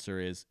Delphi's answer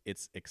is,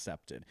 it's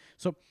accepted.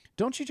 So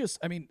don't you just,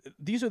 I mean,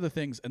 these are the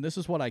things, and this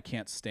is what I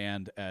can't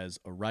stand as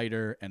a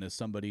writer and as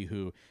somebody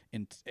who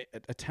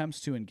attempts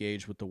to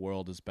engage with the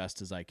world as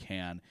best as I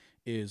can,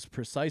 is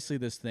precisely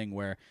this thing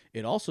where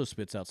it also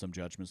spits out some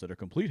judgments that are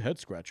complete head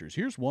scratchers.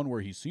 Here's one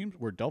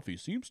where Delphi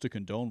seems to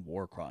condone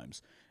war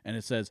crimes. And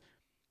it says,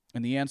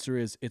 and the answer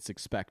is, it's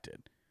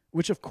expected,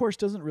 which of course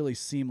doesn't really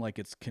seem like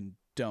it's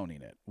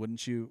condoning it.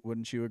 Wouldn't you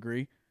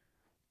agree?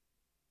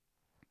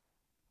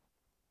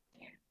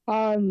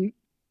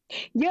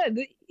 Yeah,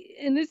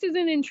 and this is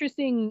an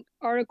interesting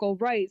article,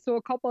 right? So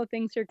a couple of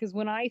things here, because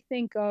when I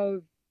think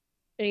of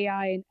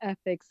AI and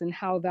ethics and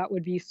how that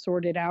would be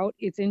sorted out,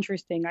 it's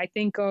interesting. I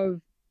think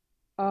of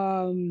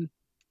the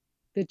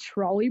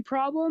trolley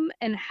problem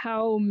and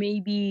how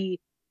maybe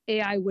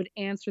AI would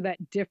answer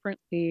that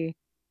differently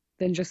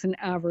than just an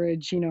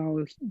average,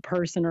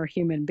 person or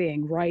human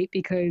being, right?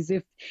 Because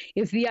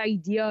if the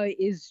idea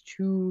is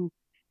to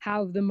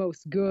have the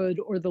most good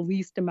or the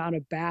least amount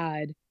of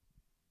bad,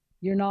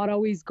 you're not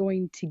always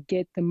going to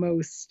get the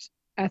most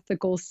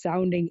ethical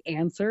sounding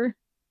answer.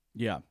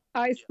 Yeah.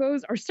 I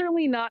suppose, or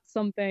certainly not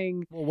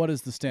something. Well, what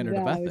is the standard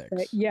of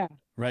ethics? Yeah.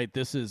 Right.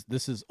 This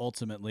is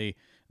ultimately,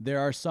 there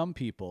are some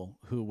people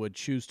who would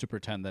choose to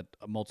pretend that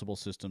multiple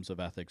systems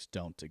of ethics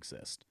don't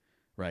exist.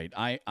 Right.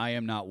 I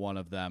am not one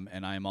of them.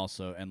 And I am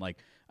also,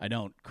 I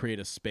don't create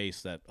a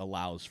space that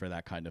allows for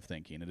that kind of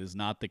thinking. It is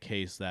not the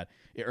case that,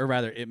 or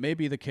rather, it may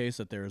be the case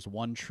that there is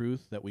one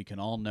truth that we can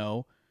all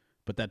know,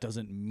 but that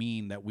doesn't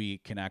mean that we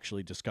can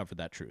actually discover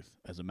that truth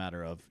as a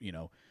matter of,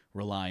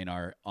 relying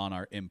on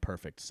our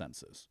imperfect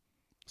senses.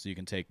 So you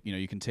can take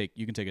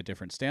a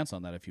different stance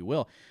on that if you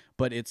will.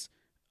 But it's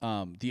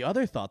the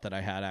other thought that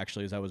I had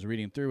actually as I was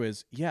reading through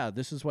is, yeah,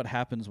 this is what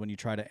happens when you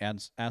try to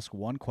ask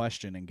one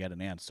question and get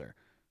an answer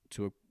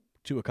to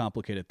a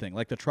complicated thing,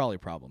 like the trolley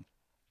problem.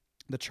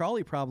 The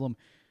trolley problem,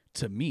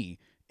 to me,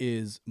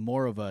 is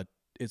more of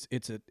it's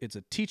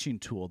a teaching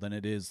tool than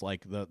it is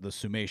like the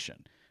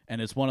summation. And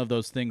it's one of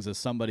those things as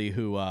somebody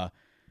who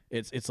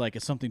it's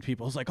something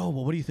people, it's like, oh,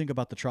 well, what do you think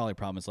about the trolley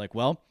problem? It's like,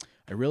 well,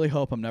 I really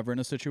hope I'm never in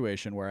a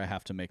situation where I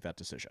have to make that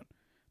decision.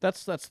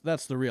 That's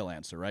the real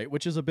answer, right?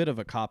 Which is a bit of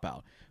a cop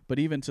out. But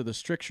even to the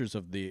strictures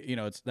of the,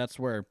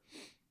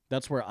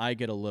 that's where I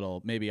get a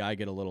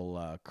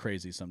little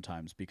crazy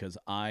sometimes, because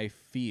I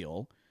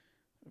feel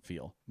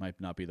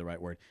might not be the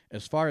right word.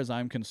 As far as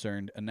I'm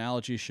concerned,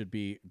 analogies should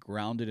be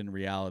grounded in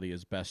reality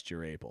as best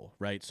you're able,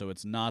 right? So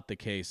it's not the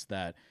case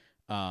that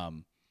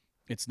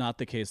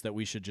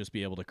we should just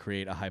be able to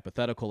create a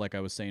hypothetical, like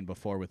I was saying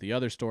before with the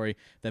other story,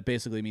 that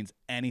basically means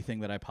anything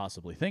that I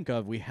possibly think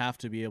of. We have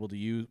to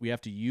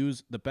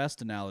use the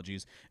best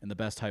analogies, and the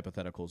best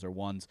hypotheticals are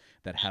ones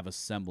that have a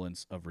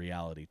semblance of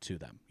reality to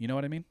them. You know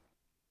what I mean?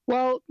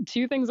 Well,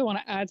 two things I want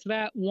to add to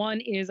that. One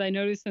is I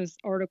noticed in this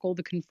article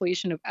the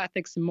conflation of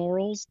ethics and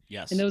morals.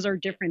 Yes. And those are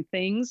different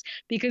things.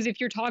 Because if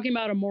you're talking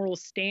about a moral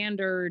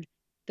standard,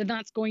 then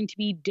that's going to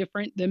be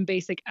different than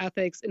basic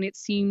ethics. And it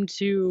seemed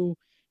to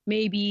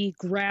maybe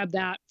grab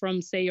that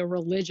from, say, a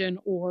religion,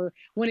 or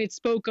when it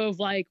spoke of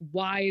like,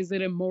 why is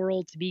it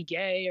immoral to be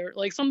gay, or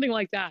like something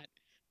like that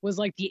was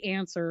like the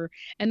answer.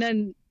 And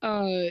then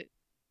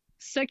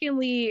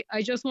secondly,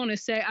 I just want to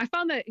say I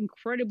found that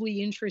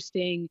incredibly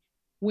interesting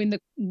when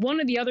one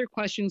of the other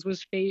questions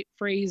was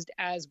phrased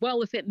as,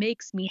 well, if it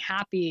makes me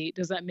happy,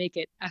 does that make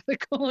it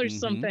ethical or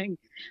something?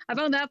 I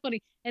found that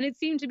funny. And it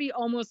seemed to be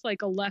almost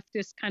like a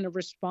leftist kind of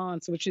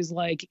response, which is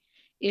like,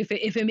 if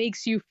it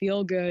makes you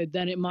feel good,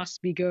 then it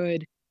must be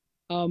good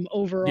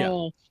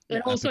overall. Yeah.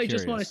 And also, I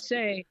just want to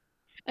say,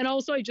 And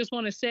also, I just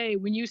want to say,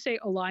 when you say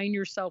align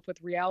yourself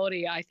with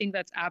reality, I think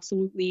that's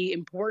absolutely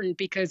important,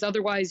 because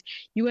otherwise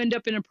you end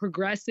up in a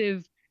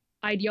progressive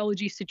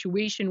ideology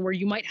situation where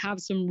you might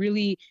have some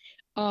really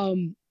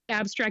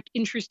abstract,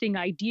 interesting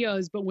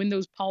ideas, but when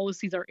those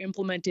policies are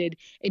implemented,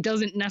 it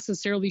doesn't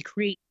necessarily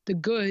create the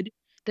good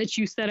that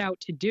you set out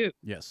to do.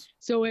 Yes.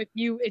 So if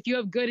you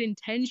have good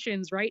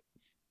intentions, right?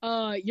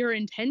 Your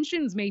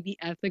intentions may be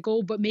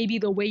ethical, but maybe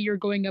the way you're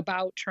going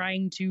about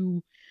trying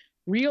to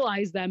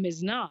realize them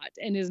is not,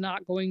 and is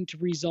not going to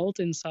result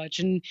in such.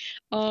 And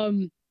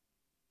um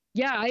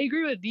yeah, I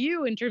agree with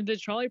you in terms of the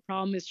trolley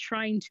problem is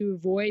trying to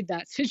avoid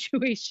that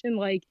situation,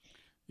 like,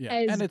 Yeah,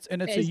 and as it's a as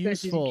best as you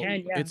useful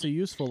can.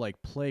 Yeah.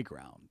 like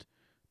playground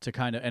to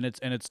kind of, and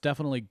it's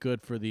definitely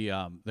good for the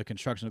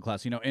construction of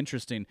class.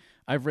 Interesting.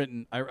 I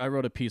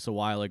wrote a piece a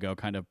while ago,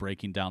 kind of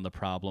breaking down the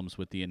problems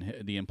with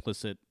the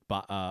implicit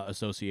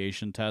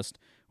association test,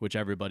 which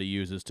everybody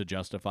uses to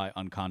justify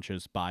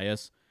unconscious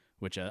bias,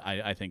 which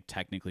I think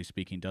technically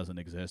speaking doesn't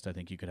exist. I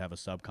think you could have a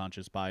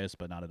subconscious bias,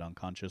 but not an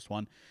unconscious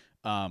one.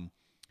 Um,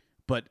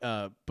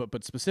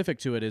 but specific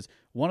to it is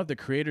one of the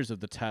creators of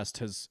the test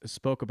has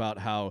spoke about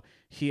how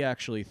he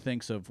actually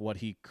thinks of what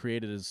he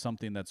created as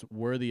something that's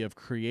worthy of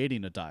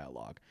creating a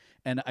dialogue.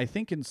 And I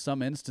think in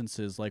some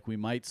instances, like we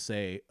might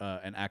say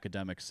an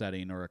academic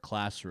setting or a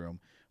classroom,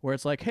 where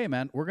it's like, hey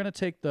man, we're gonna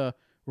take the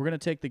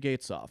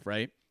gates off,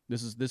 right?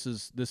 This is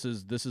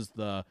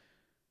the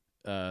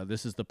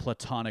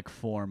platonic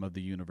form of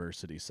the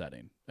university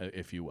setting,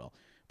 if you will.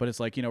 But it's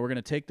like, we're going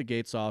to take the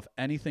gates off.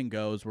 Anything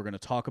goes. We're going to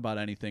talk about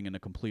anything in a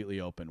completely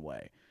open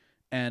way.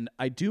 And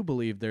I do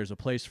believe there's a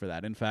place for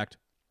that. In fact,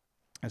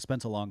 I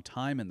spent a long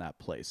time in that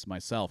place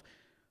myself.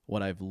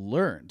 What I've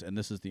learned, and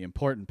this is the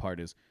important part,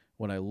 is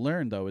what I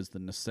learned though is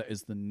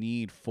the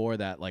need for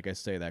that, like I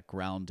say, that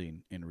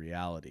grounding in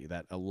reality,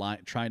 that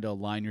trying to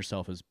align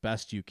yourself as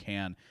best you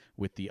can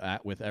with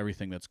with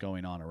everything that's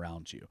going on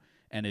around you.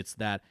 And it's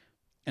that,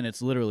 and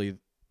it's literally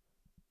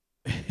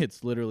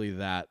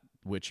that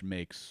which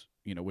makes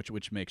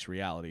which makes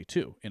reality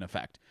too, in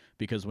effect,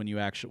 because when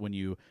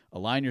you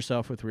align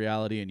yourself with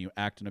reality and you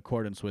act in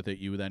accordance with it,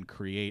 you then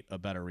create a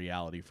better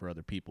reality for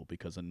other people,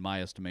 because in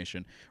my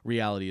estimation,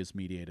 reality is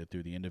mediated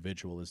through the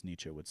individual, as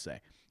Nietzsche would say,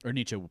 or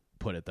Nietzsche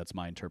put it. That's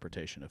my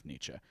interpretation of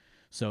Nietzsche.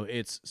 So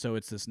it's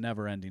this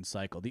never-ending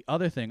cycle. The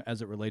other thing,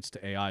 as it relates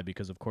to AI,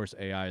 because of course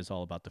AI is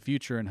all about the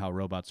future and how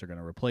robots are going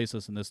to replace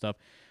us and this stuff,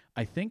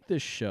 I think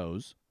this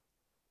shows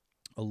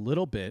a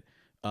little bit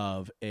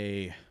of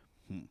a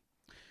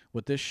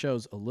what this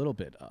shows a little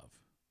bit of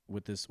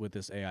with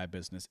this AI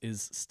business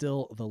is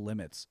still the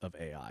limits of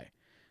AI.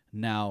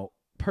 Now,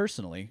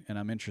 personally, and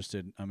I'm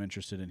interested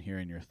in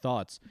hearing your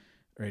thoughts,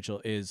 Rachel,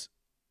 is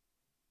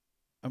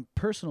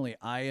personally,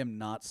 I am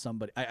not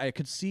somebody. I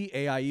could see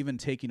AI even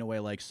taking away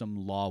like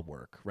some law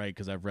work, right?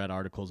 Because I've read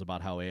articles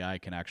about how AI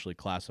can actually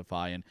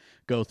classify and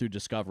go through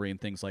discovery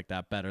and things like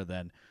that better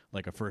than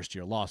like a first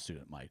year law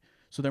student might.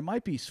 So there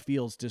might be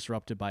fields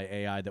disrupted by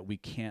AI that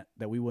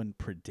we wouldn't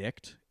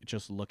predict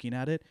just looking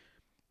at it.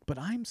 But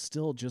I'm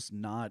still just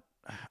not.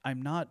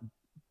 I'm not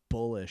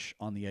bullish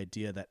on the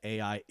idea that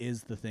AI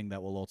is the thing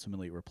that will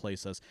ultimately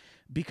replace us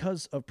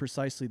because of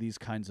precisely these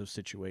kinds of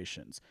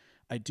situations.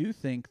 I do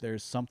think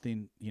there's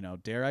something,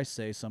 dare I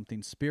say,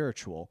 something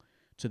spiritual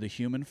to the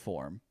human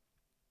form,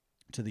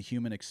 to the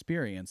human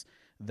experience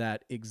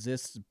that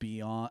exists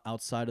beyond,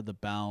 outside of the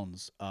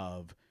bounds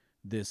of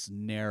this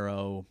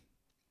narrow,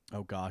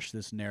 oh gosh,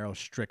 this narrow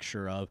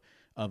stricture of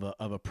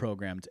a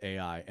programmed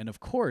AI. And of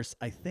course,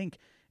 I think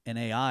an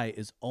AI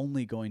is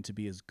only going to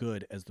be as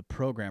good as the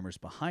programmers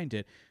behind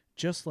it,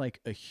 just like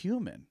a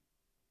human,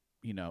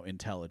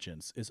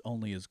 intelligence is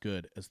only as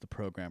good as the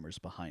programmers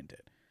behind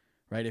it,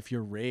 right? If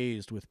you're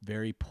raised with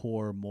very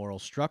poor moral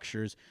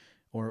structures,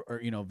 or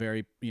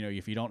very,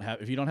 if you don't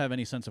have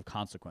any sense of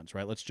consequence,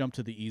 right? Let's jump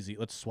to the easy.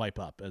 Let's swipe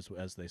up,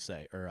 as they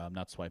say, or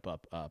not swipe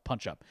up,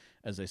 punch up,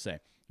 as they say.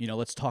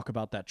 Let's talk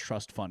about that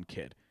trust fund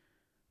kid,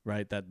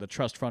 right? That the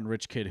trust fund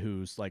rich kid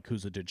who's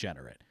a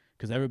degenerate,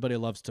 because everybody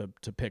loves to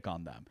pick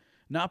on them.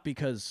 Not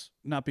because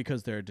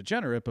they're a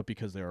degenerate, but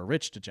because they're a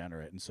rich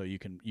degenerate, and so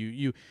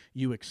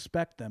you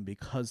expect them,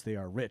 because they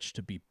are rich,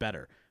 to be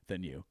better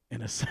than you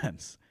in a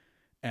sense,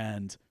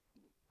 and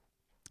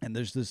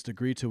there's this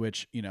degree to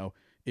which,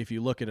 if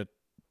you look at a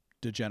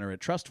degenerate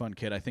trust fund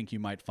kid, I think you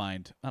might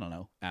find, I don't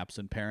know,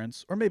 absent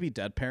parents or maybe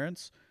dead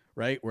parents,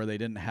 right, where they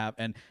didn't have,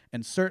 and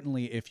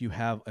certainly if you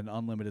have an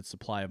unlimited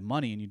supply of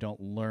money and you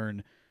don't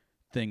learn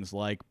things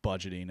like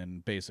budgeting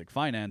and basic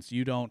finance,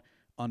 you don't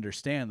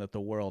understand that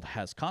the world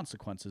has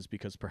consequences,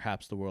 because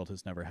perhaps the world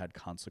has never had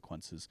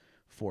consequences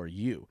for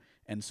you.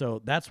 And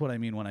so that's what I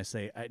mean when I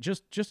say,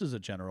 just as a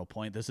general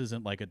point, this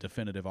isn't like a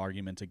definitive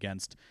argument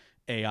against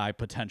AI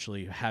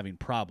potentially having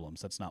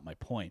problems. That's not my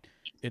point.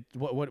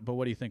 But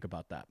what do you think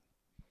about that?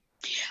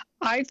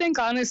 I think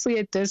honestly,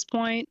 at this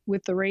point,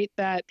 with the rate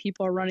that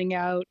people are running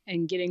out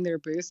and getting their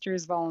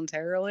boosters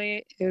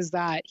voluntarily, is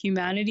that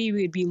humanity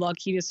would be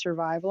lucky to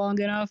survive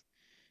long enough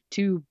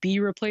to be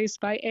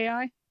replaced by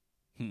AI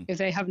Hmm. if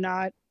they have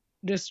not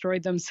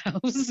destroyed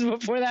themselves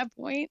before that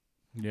point.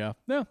 Yeah,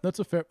 yeah, that's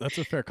a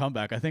fair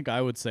comeback. I think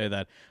I would say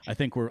that I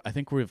think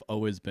we've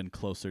always been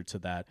closer to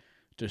that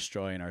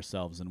destroying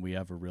ourselves than we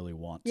ever really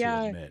want to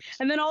Yeah. admit.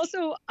 And then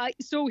also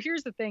so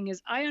here's the thing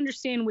is I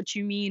understand what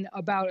you mean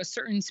about a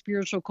certain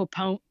spiritual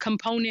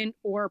component,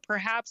 or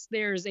perhaps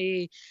there's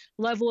a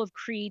level of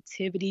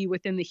creativity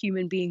within the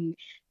human being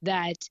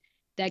that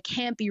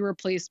can't be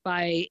replaced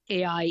by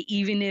AI,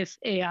 even if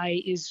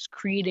AI is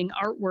creating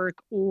artwork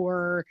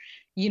or,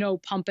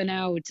 pumping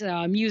out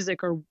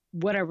music or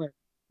whatever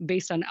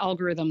based on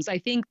algorithms. I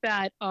think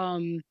that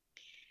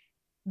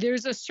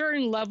there's a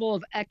certain level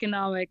of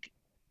economic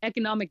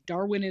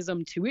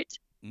Darwinism to it,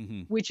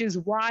 Mm-hmm. which is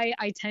why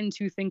I tend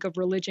to think of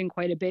religion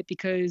quite a bit,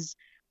 because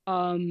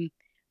um,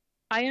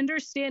 I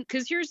understand.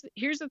 Because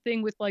here's the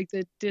thing with like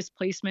the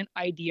displacement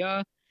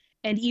idea,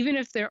 and even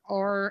if there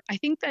are, I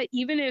think that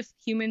even if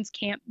humans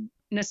can't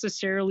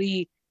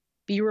necessarily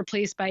be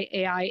replaced by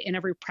AI in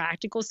every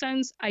practical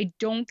sense, I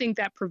don't think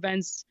that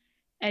prevents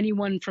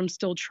anyone from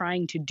still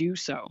trying to do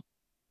so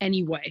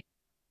anyway.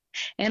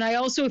 And I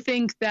also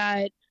think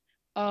that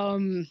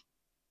um,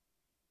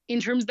 in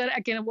terms of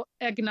that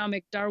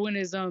economic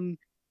Darwinism,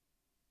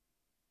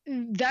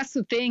 that's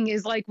the thing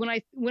is like when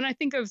I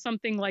think of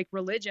something like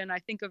religion, I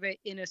think of it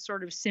in a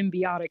sort of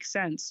symbiotic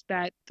sense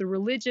that the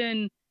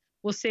religion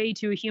will say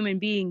to a human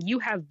being, you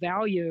have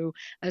value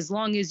as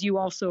long as you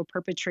also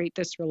perpetrate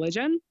this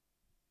religion.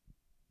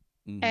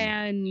 Mm-hmm.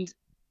 And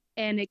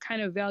and it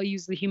kind of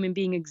values the human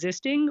being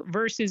existing,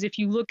 versus if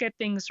you look at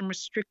things from a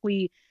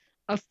strictly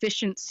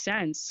efficient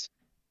sense,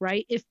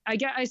 right? If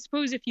I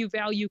suppose if you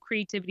value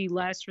creativity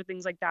less or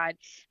things like that,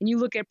 and you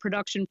look at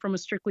production from a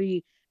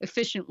strictly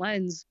efficient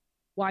lens,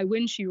 why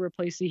wouldn't you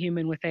replace the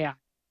human with AI,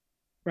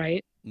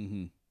 right?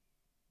 Mm-hmm.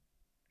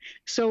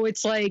 So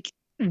it's like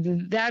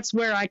that's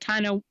where I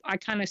kind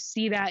of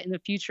see that in the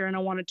future, and I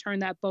want to turn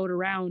that boat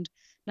around.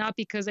 Not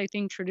because I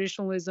think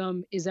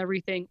traditionalism is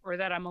everything or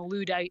that I'm a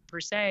Luddite per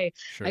se. I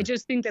Sure.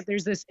 just think that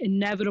there's this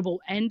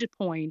inevitable end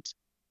point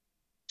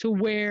to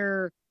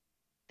where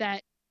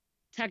that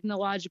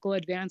technological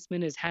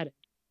advancement is headed.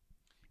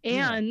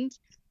 Yeah. And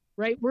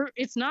right, we're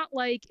it's not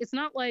like,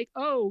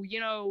 oh,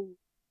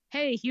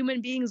 hey,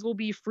 human beings will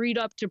be freed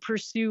up to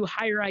pursue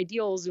higher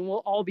ideals and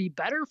we'll all be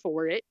better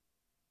for it.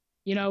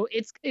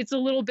 It's a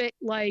little bit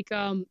like,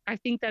 I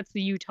think that's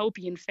the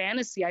utopian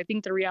fantasy. I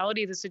think the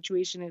reality of the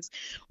situation is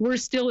we're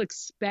still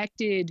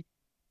expected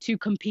to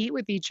compete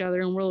with each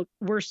other, and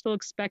we're still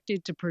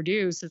expected to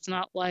produce. It's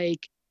not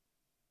like,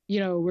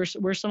 we're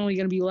suddenly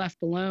going to be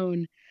left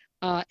alone.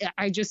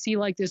 I just see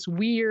like this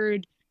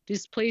weird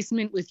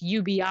displacement with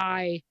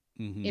UBI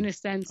Mm-hmm. in a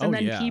sense, Oh and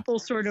then yeah.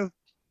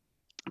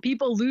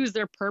 people lose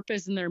their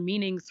purpose and their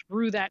meaning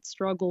through that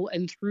struggle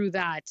and through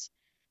that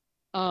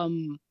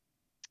um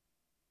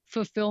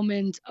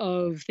fulfillment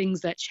of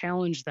things that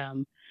challenge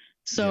them.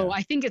 So Yeah.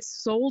 I think it's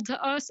sold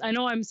to us. I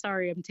know, I'm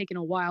sorry, I'm taking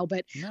a while,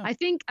 but No. I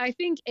think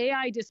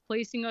AI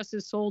displacing us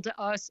is sold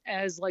to us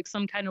as like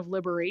some kind of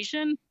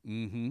liberation,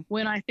 Mm-hmm.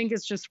 when I think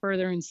it's just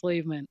further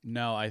enslavement.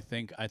 No, I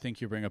think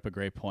you bring up a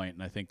great point,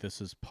 and I think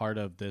this is part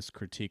of this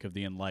critique of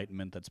the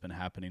Enlightenment that's been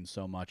happening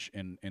so much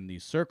in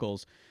these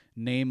circles,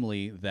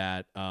 namely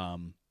that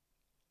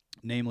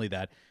namely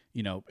that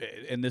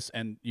and this,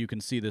 and you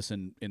can see this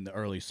in the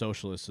early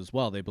socialists as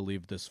well. They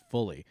believed this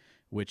fully,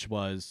 which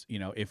was,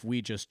 if we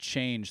just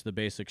change the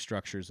basic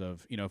structures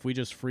of, if we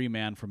just free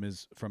man from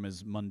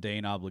his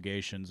mundane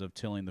obligations of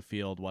tilling the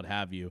field, what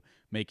have you,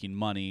 making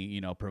money,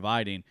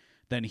 providing,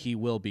 then he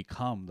will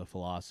become the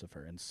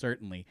philosopher. And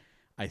certainly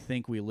I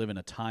think we live in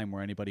a time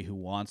where anybody who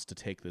wants to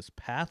take this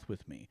path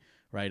with me,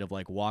 right, of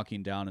like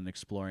walking down and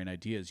exploring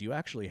ideas, you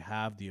actually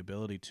have the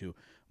ability to,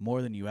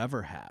 more than you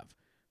ever have.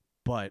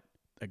 But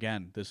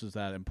again, this is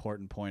that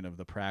important point of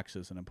the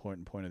praxis, an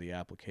important point of the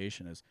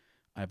application is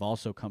I've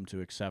also come to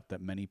accept that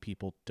many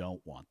people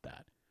don't want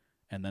that.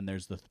 And then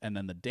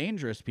the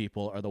dangerous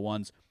people are the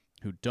ones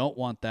who don't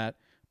want that,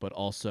 but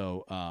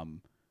also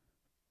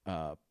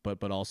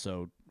but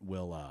also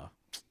will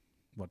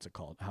what's it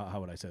called? How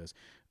would I say this?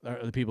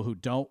 Are the people who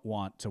don't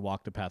want to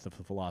walk the path of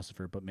the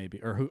philosopher, but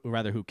maybe, or who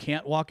rather who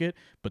can't walk it,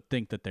 but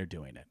think that they're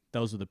doing it.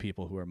 Those are the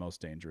people who are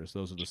most dangerous.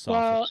 Those are the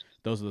Well,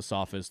 Those are the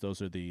sophists.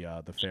 Those are the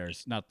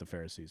Pharisees, not the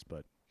Pharisees,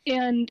 but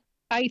and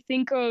I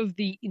think of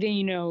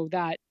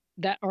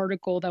that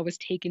article that was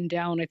taken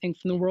down, I think,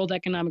 from the World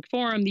Economic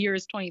Forum. The year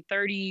is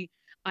 2030.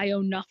 I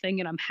own nothing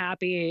and I'm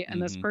happy. And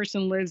this mm-hmm.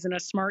 person lives in a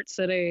smart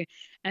city.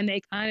 And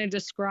they kind of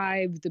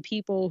describe the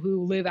people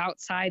who live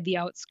outside the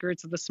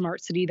outskirts of the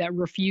smart city that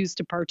refuse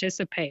to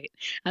participate.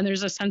 And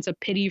there's a sense of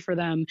pity for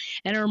them.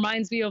 And it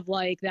reminds me of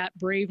like that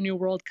Brave New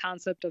World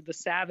concept of the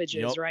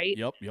savages, Yep, right?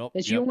 yep, yep,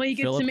 That you yep. only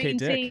get to Philip K.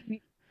 Dick.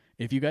 maintain.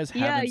 If you guys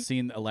Yeah. haven't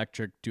seen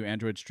Electric do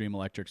Android Stream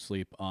Electric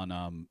Sleep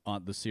on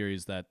the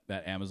series that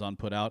Amazon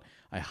put out,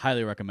 I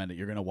highly recommend it.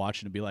 You're gonna watch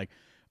it and be like,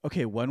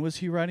 okay, when was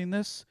he writing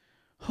this?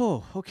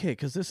 Oh, okay,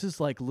 because this is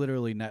like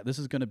literally this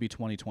is gonna be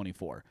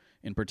 2024.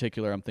 In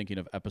particular, I'm thinking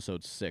of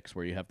episode 6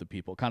 where you have the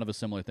people, kind of a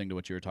similar thing to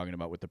what you were talking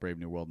about with the Brave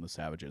New World and the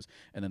Savages,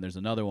 and then there's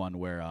another one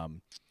where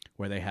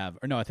where they have,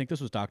 or no, I think this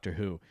was Doctor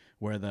Who,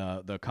 where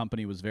the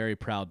company was very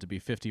proud to be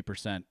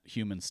 50%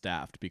 human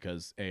staffed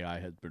because AI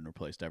had been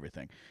replaced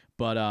everything.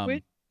 But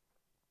Which,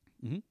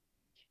 mhm.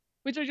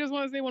 which I just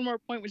want to say one more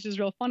point, which is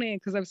real funny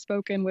because I've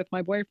spoken with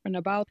my boyfriend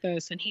about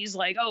this, and he's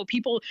like, "Oh,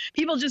 people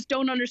just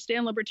don't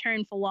understand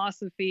libertarian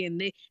philosophy,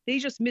 and they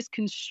just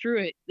misconstrue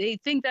it. They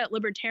think that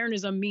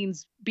libertarianism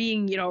means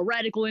being, a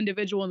radical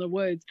individual in the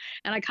woods."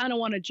 And I kind of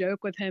want to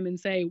joke with him and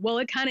say, "Well,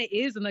 it kind of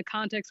is in the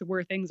context of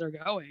where things are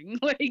going.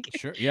 Like,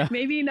 Sure, yeah.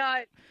 maybe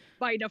not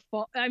by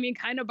default. I mean,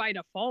 kind of by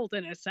default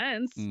in a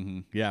sense,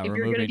 Yeah, if you're going to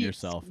removing be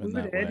yourself in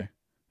that excluded, way.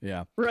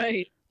 Yeah.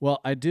 right?" Well,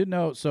 I did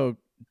know. So,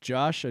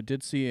 Josh, I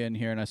did see you in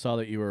here, and I saw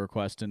that you were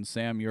requesting.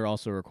 Sam, you're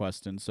also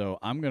requesting. So,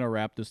 I'm going to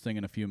wrap this thing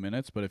in a few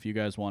minutes. But if you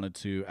guys wanted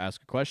to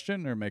ask a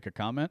question or make a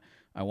comment,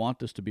 I want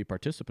this to be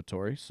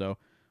participatory. So,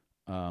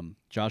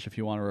 Josh, if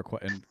you want to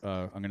request,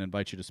 I'm going to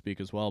invite you to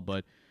speak as well.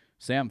 But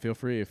Sam, feel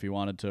free if you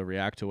wanted to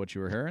react to what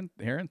you were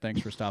hearing.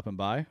 Thanks for stopping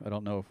by. I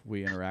don't know if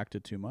we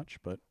interacted too much,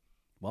 but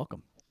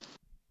welcome.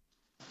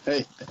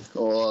 Hey,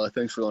 well,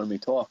 thanks for letting me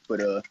talk. But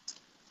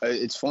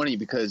it's funny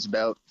because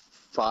about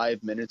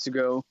 5 minutes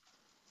ago,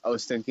 I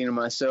was thinking to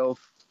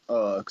myself,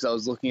 because I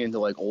was looking into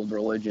like old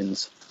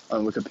religions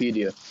on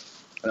Wikipedia,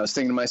 and I was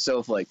thinking to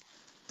myself, like,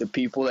 the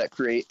people that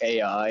create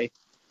AI,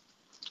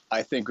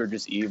 I think are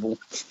just evil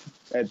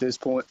at this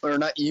point, or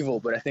not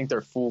evil, but I think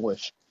they're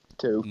foolish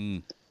too.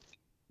 Mm,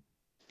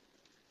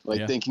 Like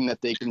yeah. thinking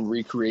that they can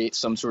recreate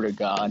some sort of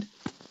god.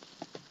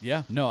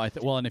 Yeah, no,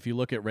 well, and if you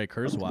look at Ray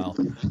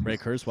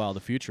Kurzweil, the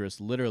futurist,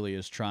 literally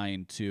is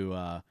trying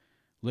to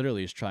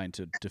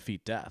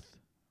defeat death,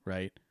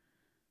 right?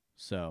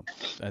 So,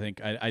 I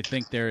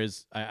think there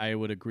is, I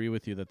would agree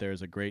with you that there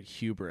is a great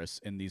hubris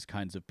in these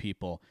kinds of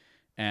people,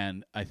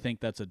 and I think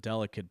that's a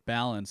delicate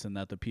balance in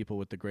that the people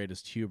with the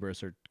greatest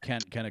hubris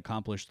can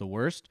accomplish the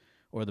worst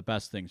or the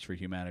best things for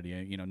humanity.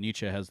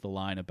 Nietzsche has the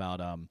line about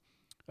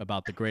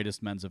the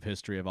greatest men of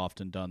history have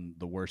often done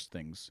the worst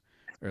things,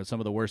 or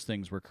some of the worst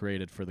things were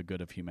created for the good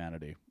of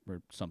humanity,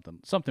 or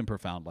something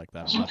profound like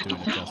that. I'm not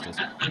doing it justice.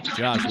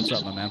 Josh, what's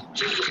up, my man?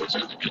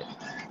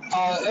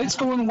 It's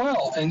going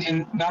well,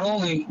 and not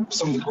only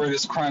some of the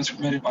greatest crimes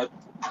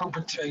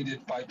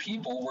perpetrated by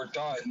people were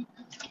done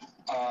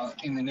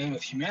in the name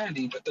of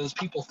humanity, but those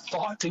people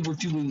thought they were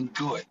doing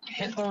good.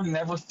 Hitler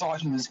never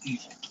thought he was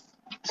evil.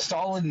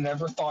 Stalin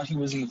never thought he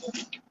was evil.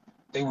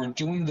 They were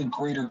doing the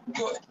greater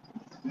good.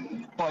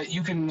 But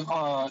you can,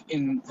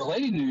 in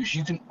related news,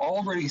 you can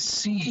already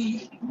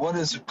see what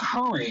is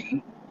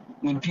occurring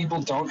when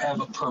people don't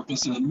have a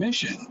purpose and a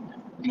mission.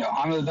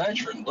 I'm a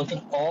veteran. Look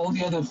at all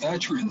the other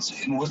veterans,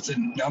 and what's the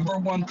number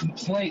one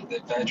complaint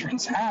that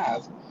veterans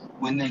have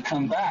when they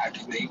come back?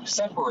 They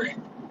separate.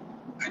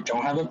 I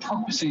don't have a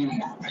purpose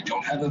anymore. I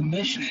don't have a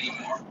mission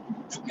anymore.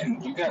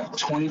 And you've got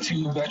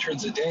 22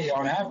 veterans a day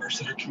on average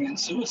that are committing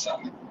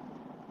suicide.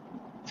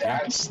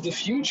 That's the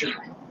future.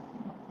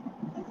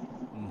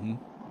 Mm-hmm.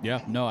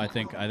 Yeah, no, I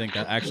think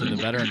that actually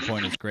the veteran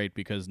point is great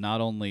because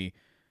not only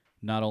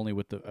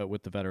with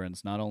the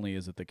veterans, not only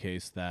is it the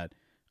case that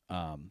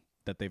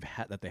that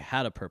they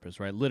had a purpose,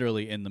 right?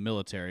 Literally in the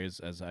military,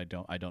 as I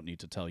don't need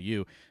to tell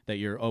you that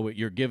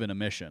you're given a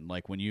mission.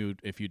 Like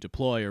if you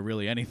deploy or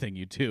really anything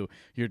you do,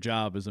 your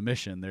job is a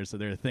mission. There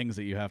are things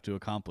that you have to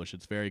accomplish.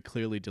 It's very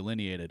clearly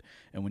delineated,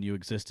 and when you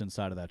exist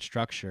inside of that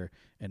structure,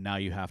 and now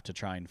you have to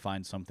try and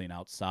find something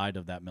outside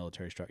of that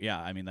military structure. Yeah,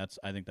 I mean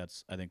I think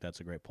that's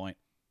a great point.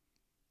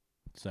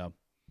 So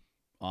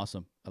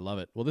awesome. I love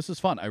it. Well, this is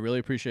fun. I really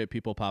appreciate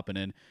people popping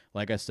in.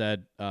 Like I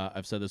said,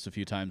 I've said this a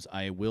few times.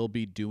 I will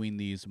be doing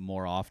these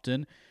more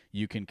often.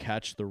 You can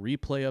catch the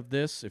replay of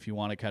this if you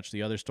want to catch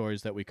the other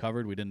stories that we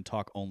covered. We didn't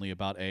talk only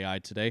about AI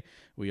today.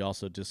 We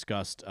also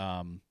discussed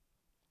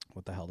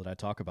what the hell did I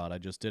talk about? I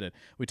just did it.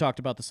 We talked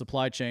about the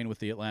supply chain with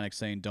the Atlantic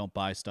saying don't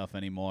buy stuff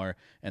anymore.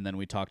 And then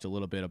we talked a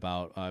little bit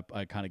about,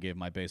 I kind of gave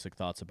my basic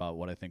thoughts about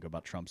what I think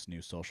about Trump's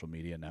new social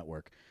media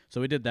network.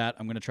 So we did that.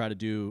 I'm going to try to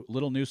do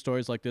little news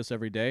stories like this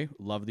every day.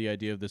 Love the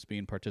idea of this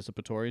being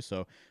participatory.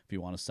 So if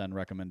you want to send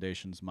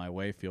recommendations my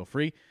way, feel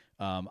free.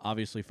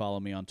 Obviously, follow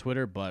me on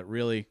Twitter, but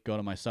really go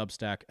to my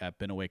Substack at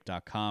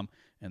beenawake.com,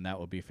 and that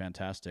would be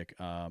fantastic.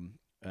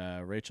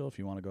 Rachel, if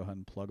you want to go ahead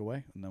and plug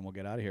away, and then we'll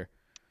get out of here.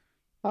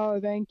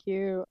 Oh, thank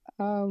you.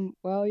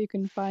 Well, you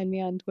can find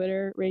me on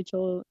Twitter,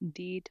 Rachel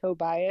D.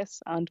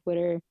 Tobias on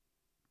Twitter.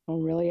 I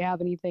don't really have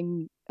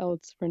anything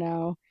else for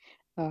now.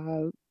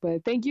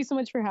 But thank you so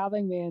much for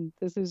having me, and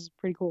this is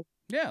pretty cool.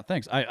 Yeah,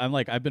 thanks.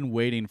 I've been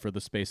waiting for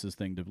the Spaces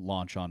thing to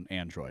launch on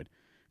Android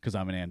because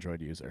I'm an Android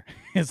user.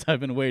 So I've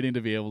been waiting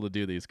to be able to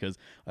do these because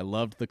I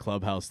loved the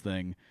Clubhouse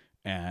thing,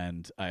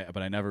 but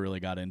I never really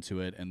got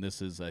into it. And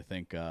this is, I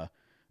think,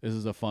 this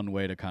is a fun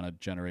way to kind of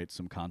generate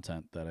some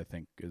content that I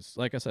think is,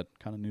 like I said,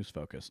 kind of news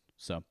focused.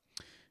 So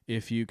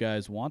if you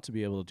guys want to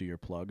be able to do your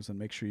plugs, then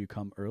make sure you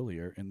come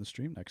earlier in the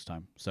stream next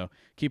time. So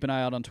keep an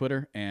eye out on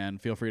Twitter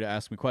and feel free to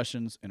ask me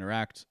questions,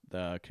 interact.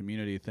 The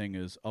community thing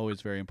is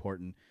always very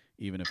important,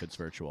 even if it's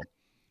virtual.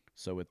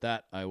 So with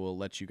that, I will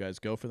let you guys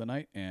go for the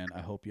night, and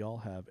I hope you all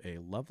have a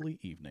lovely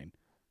evening.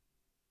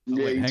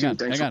 Yeah, Wait, you hang too. on,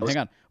 Thanks hang for on, hang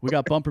on. We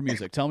got bumper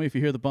music. Tell me if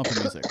you hear the bumper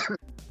music.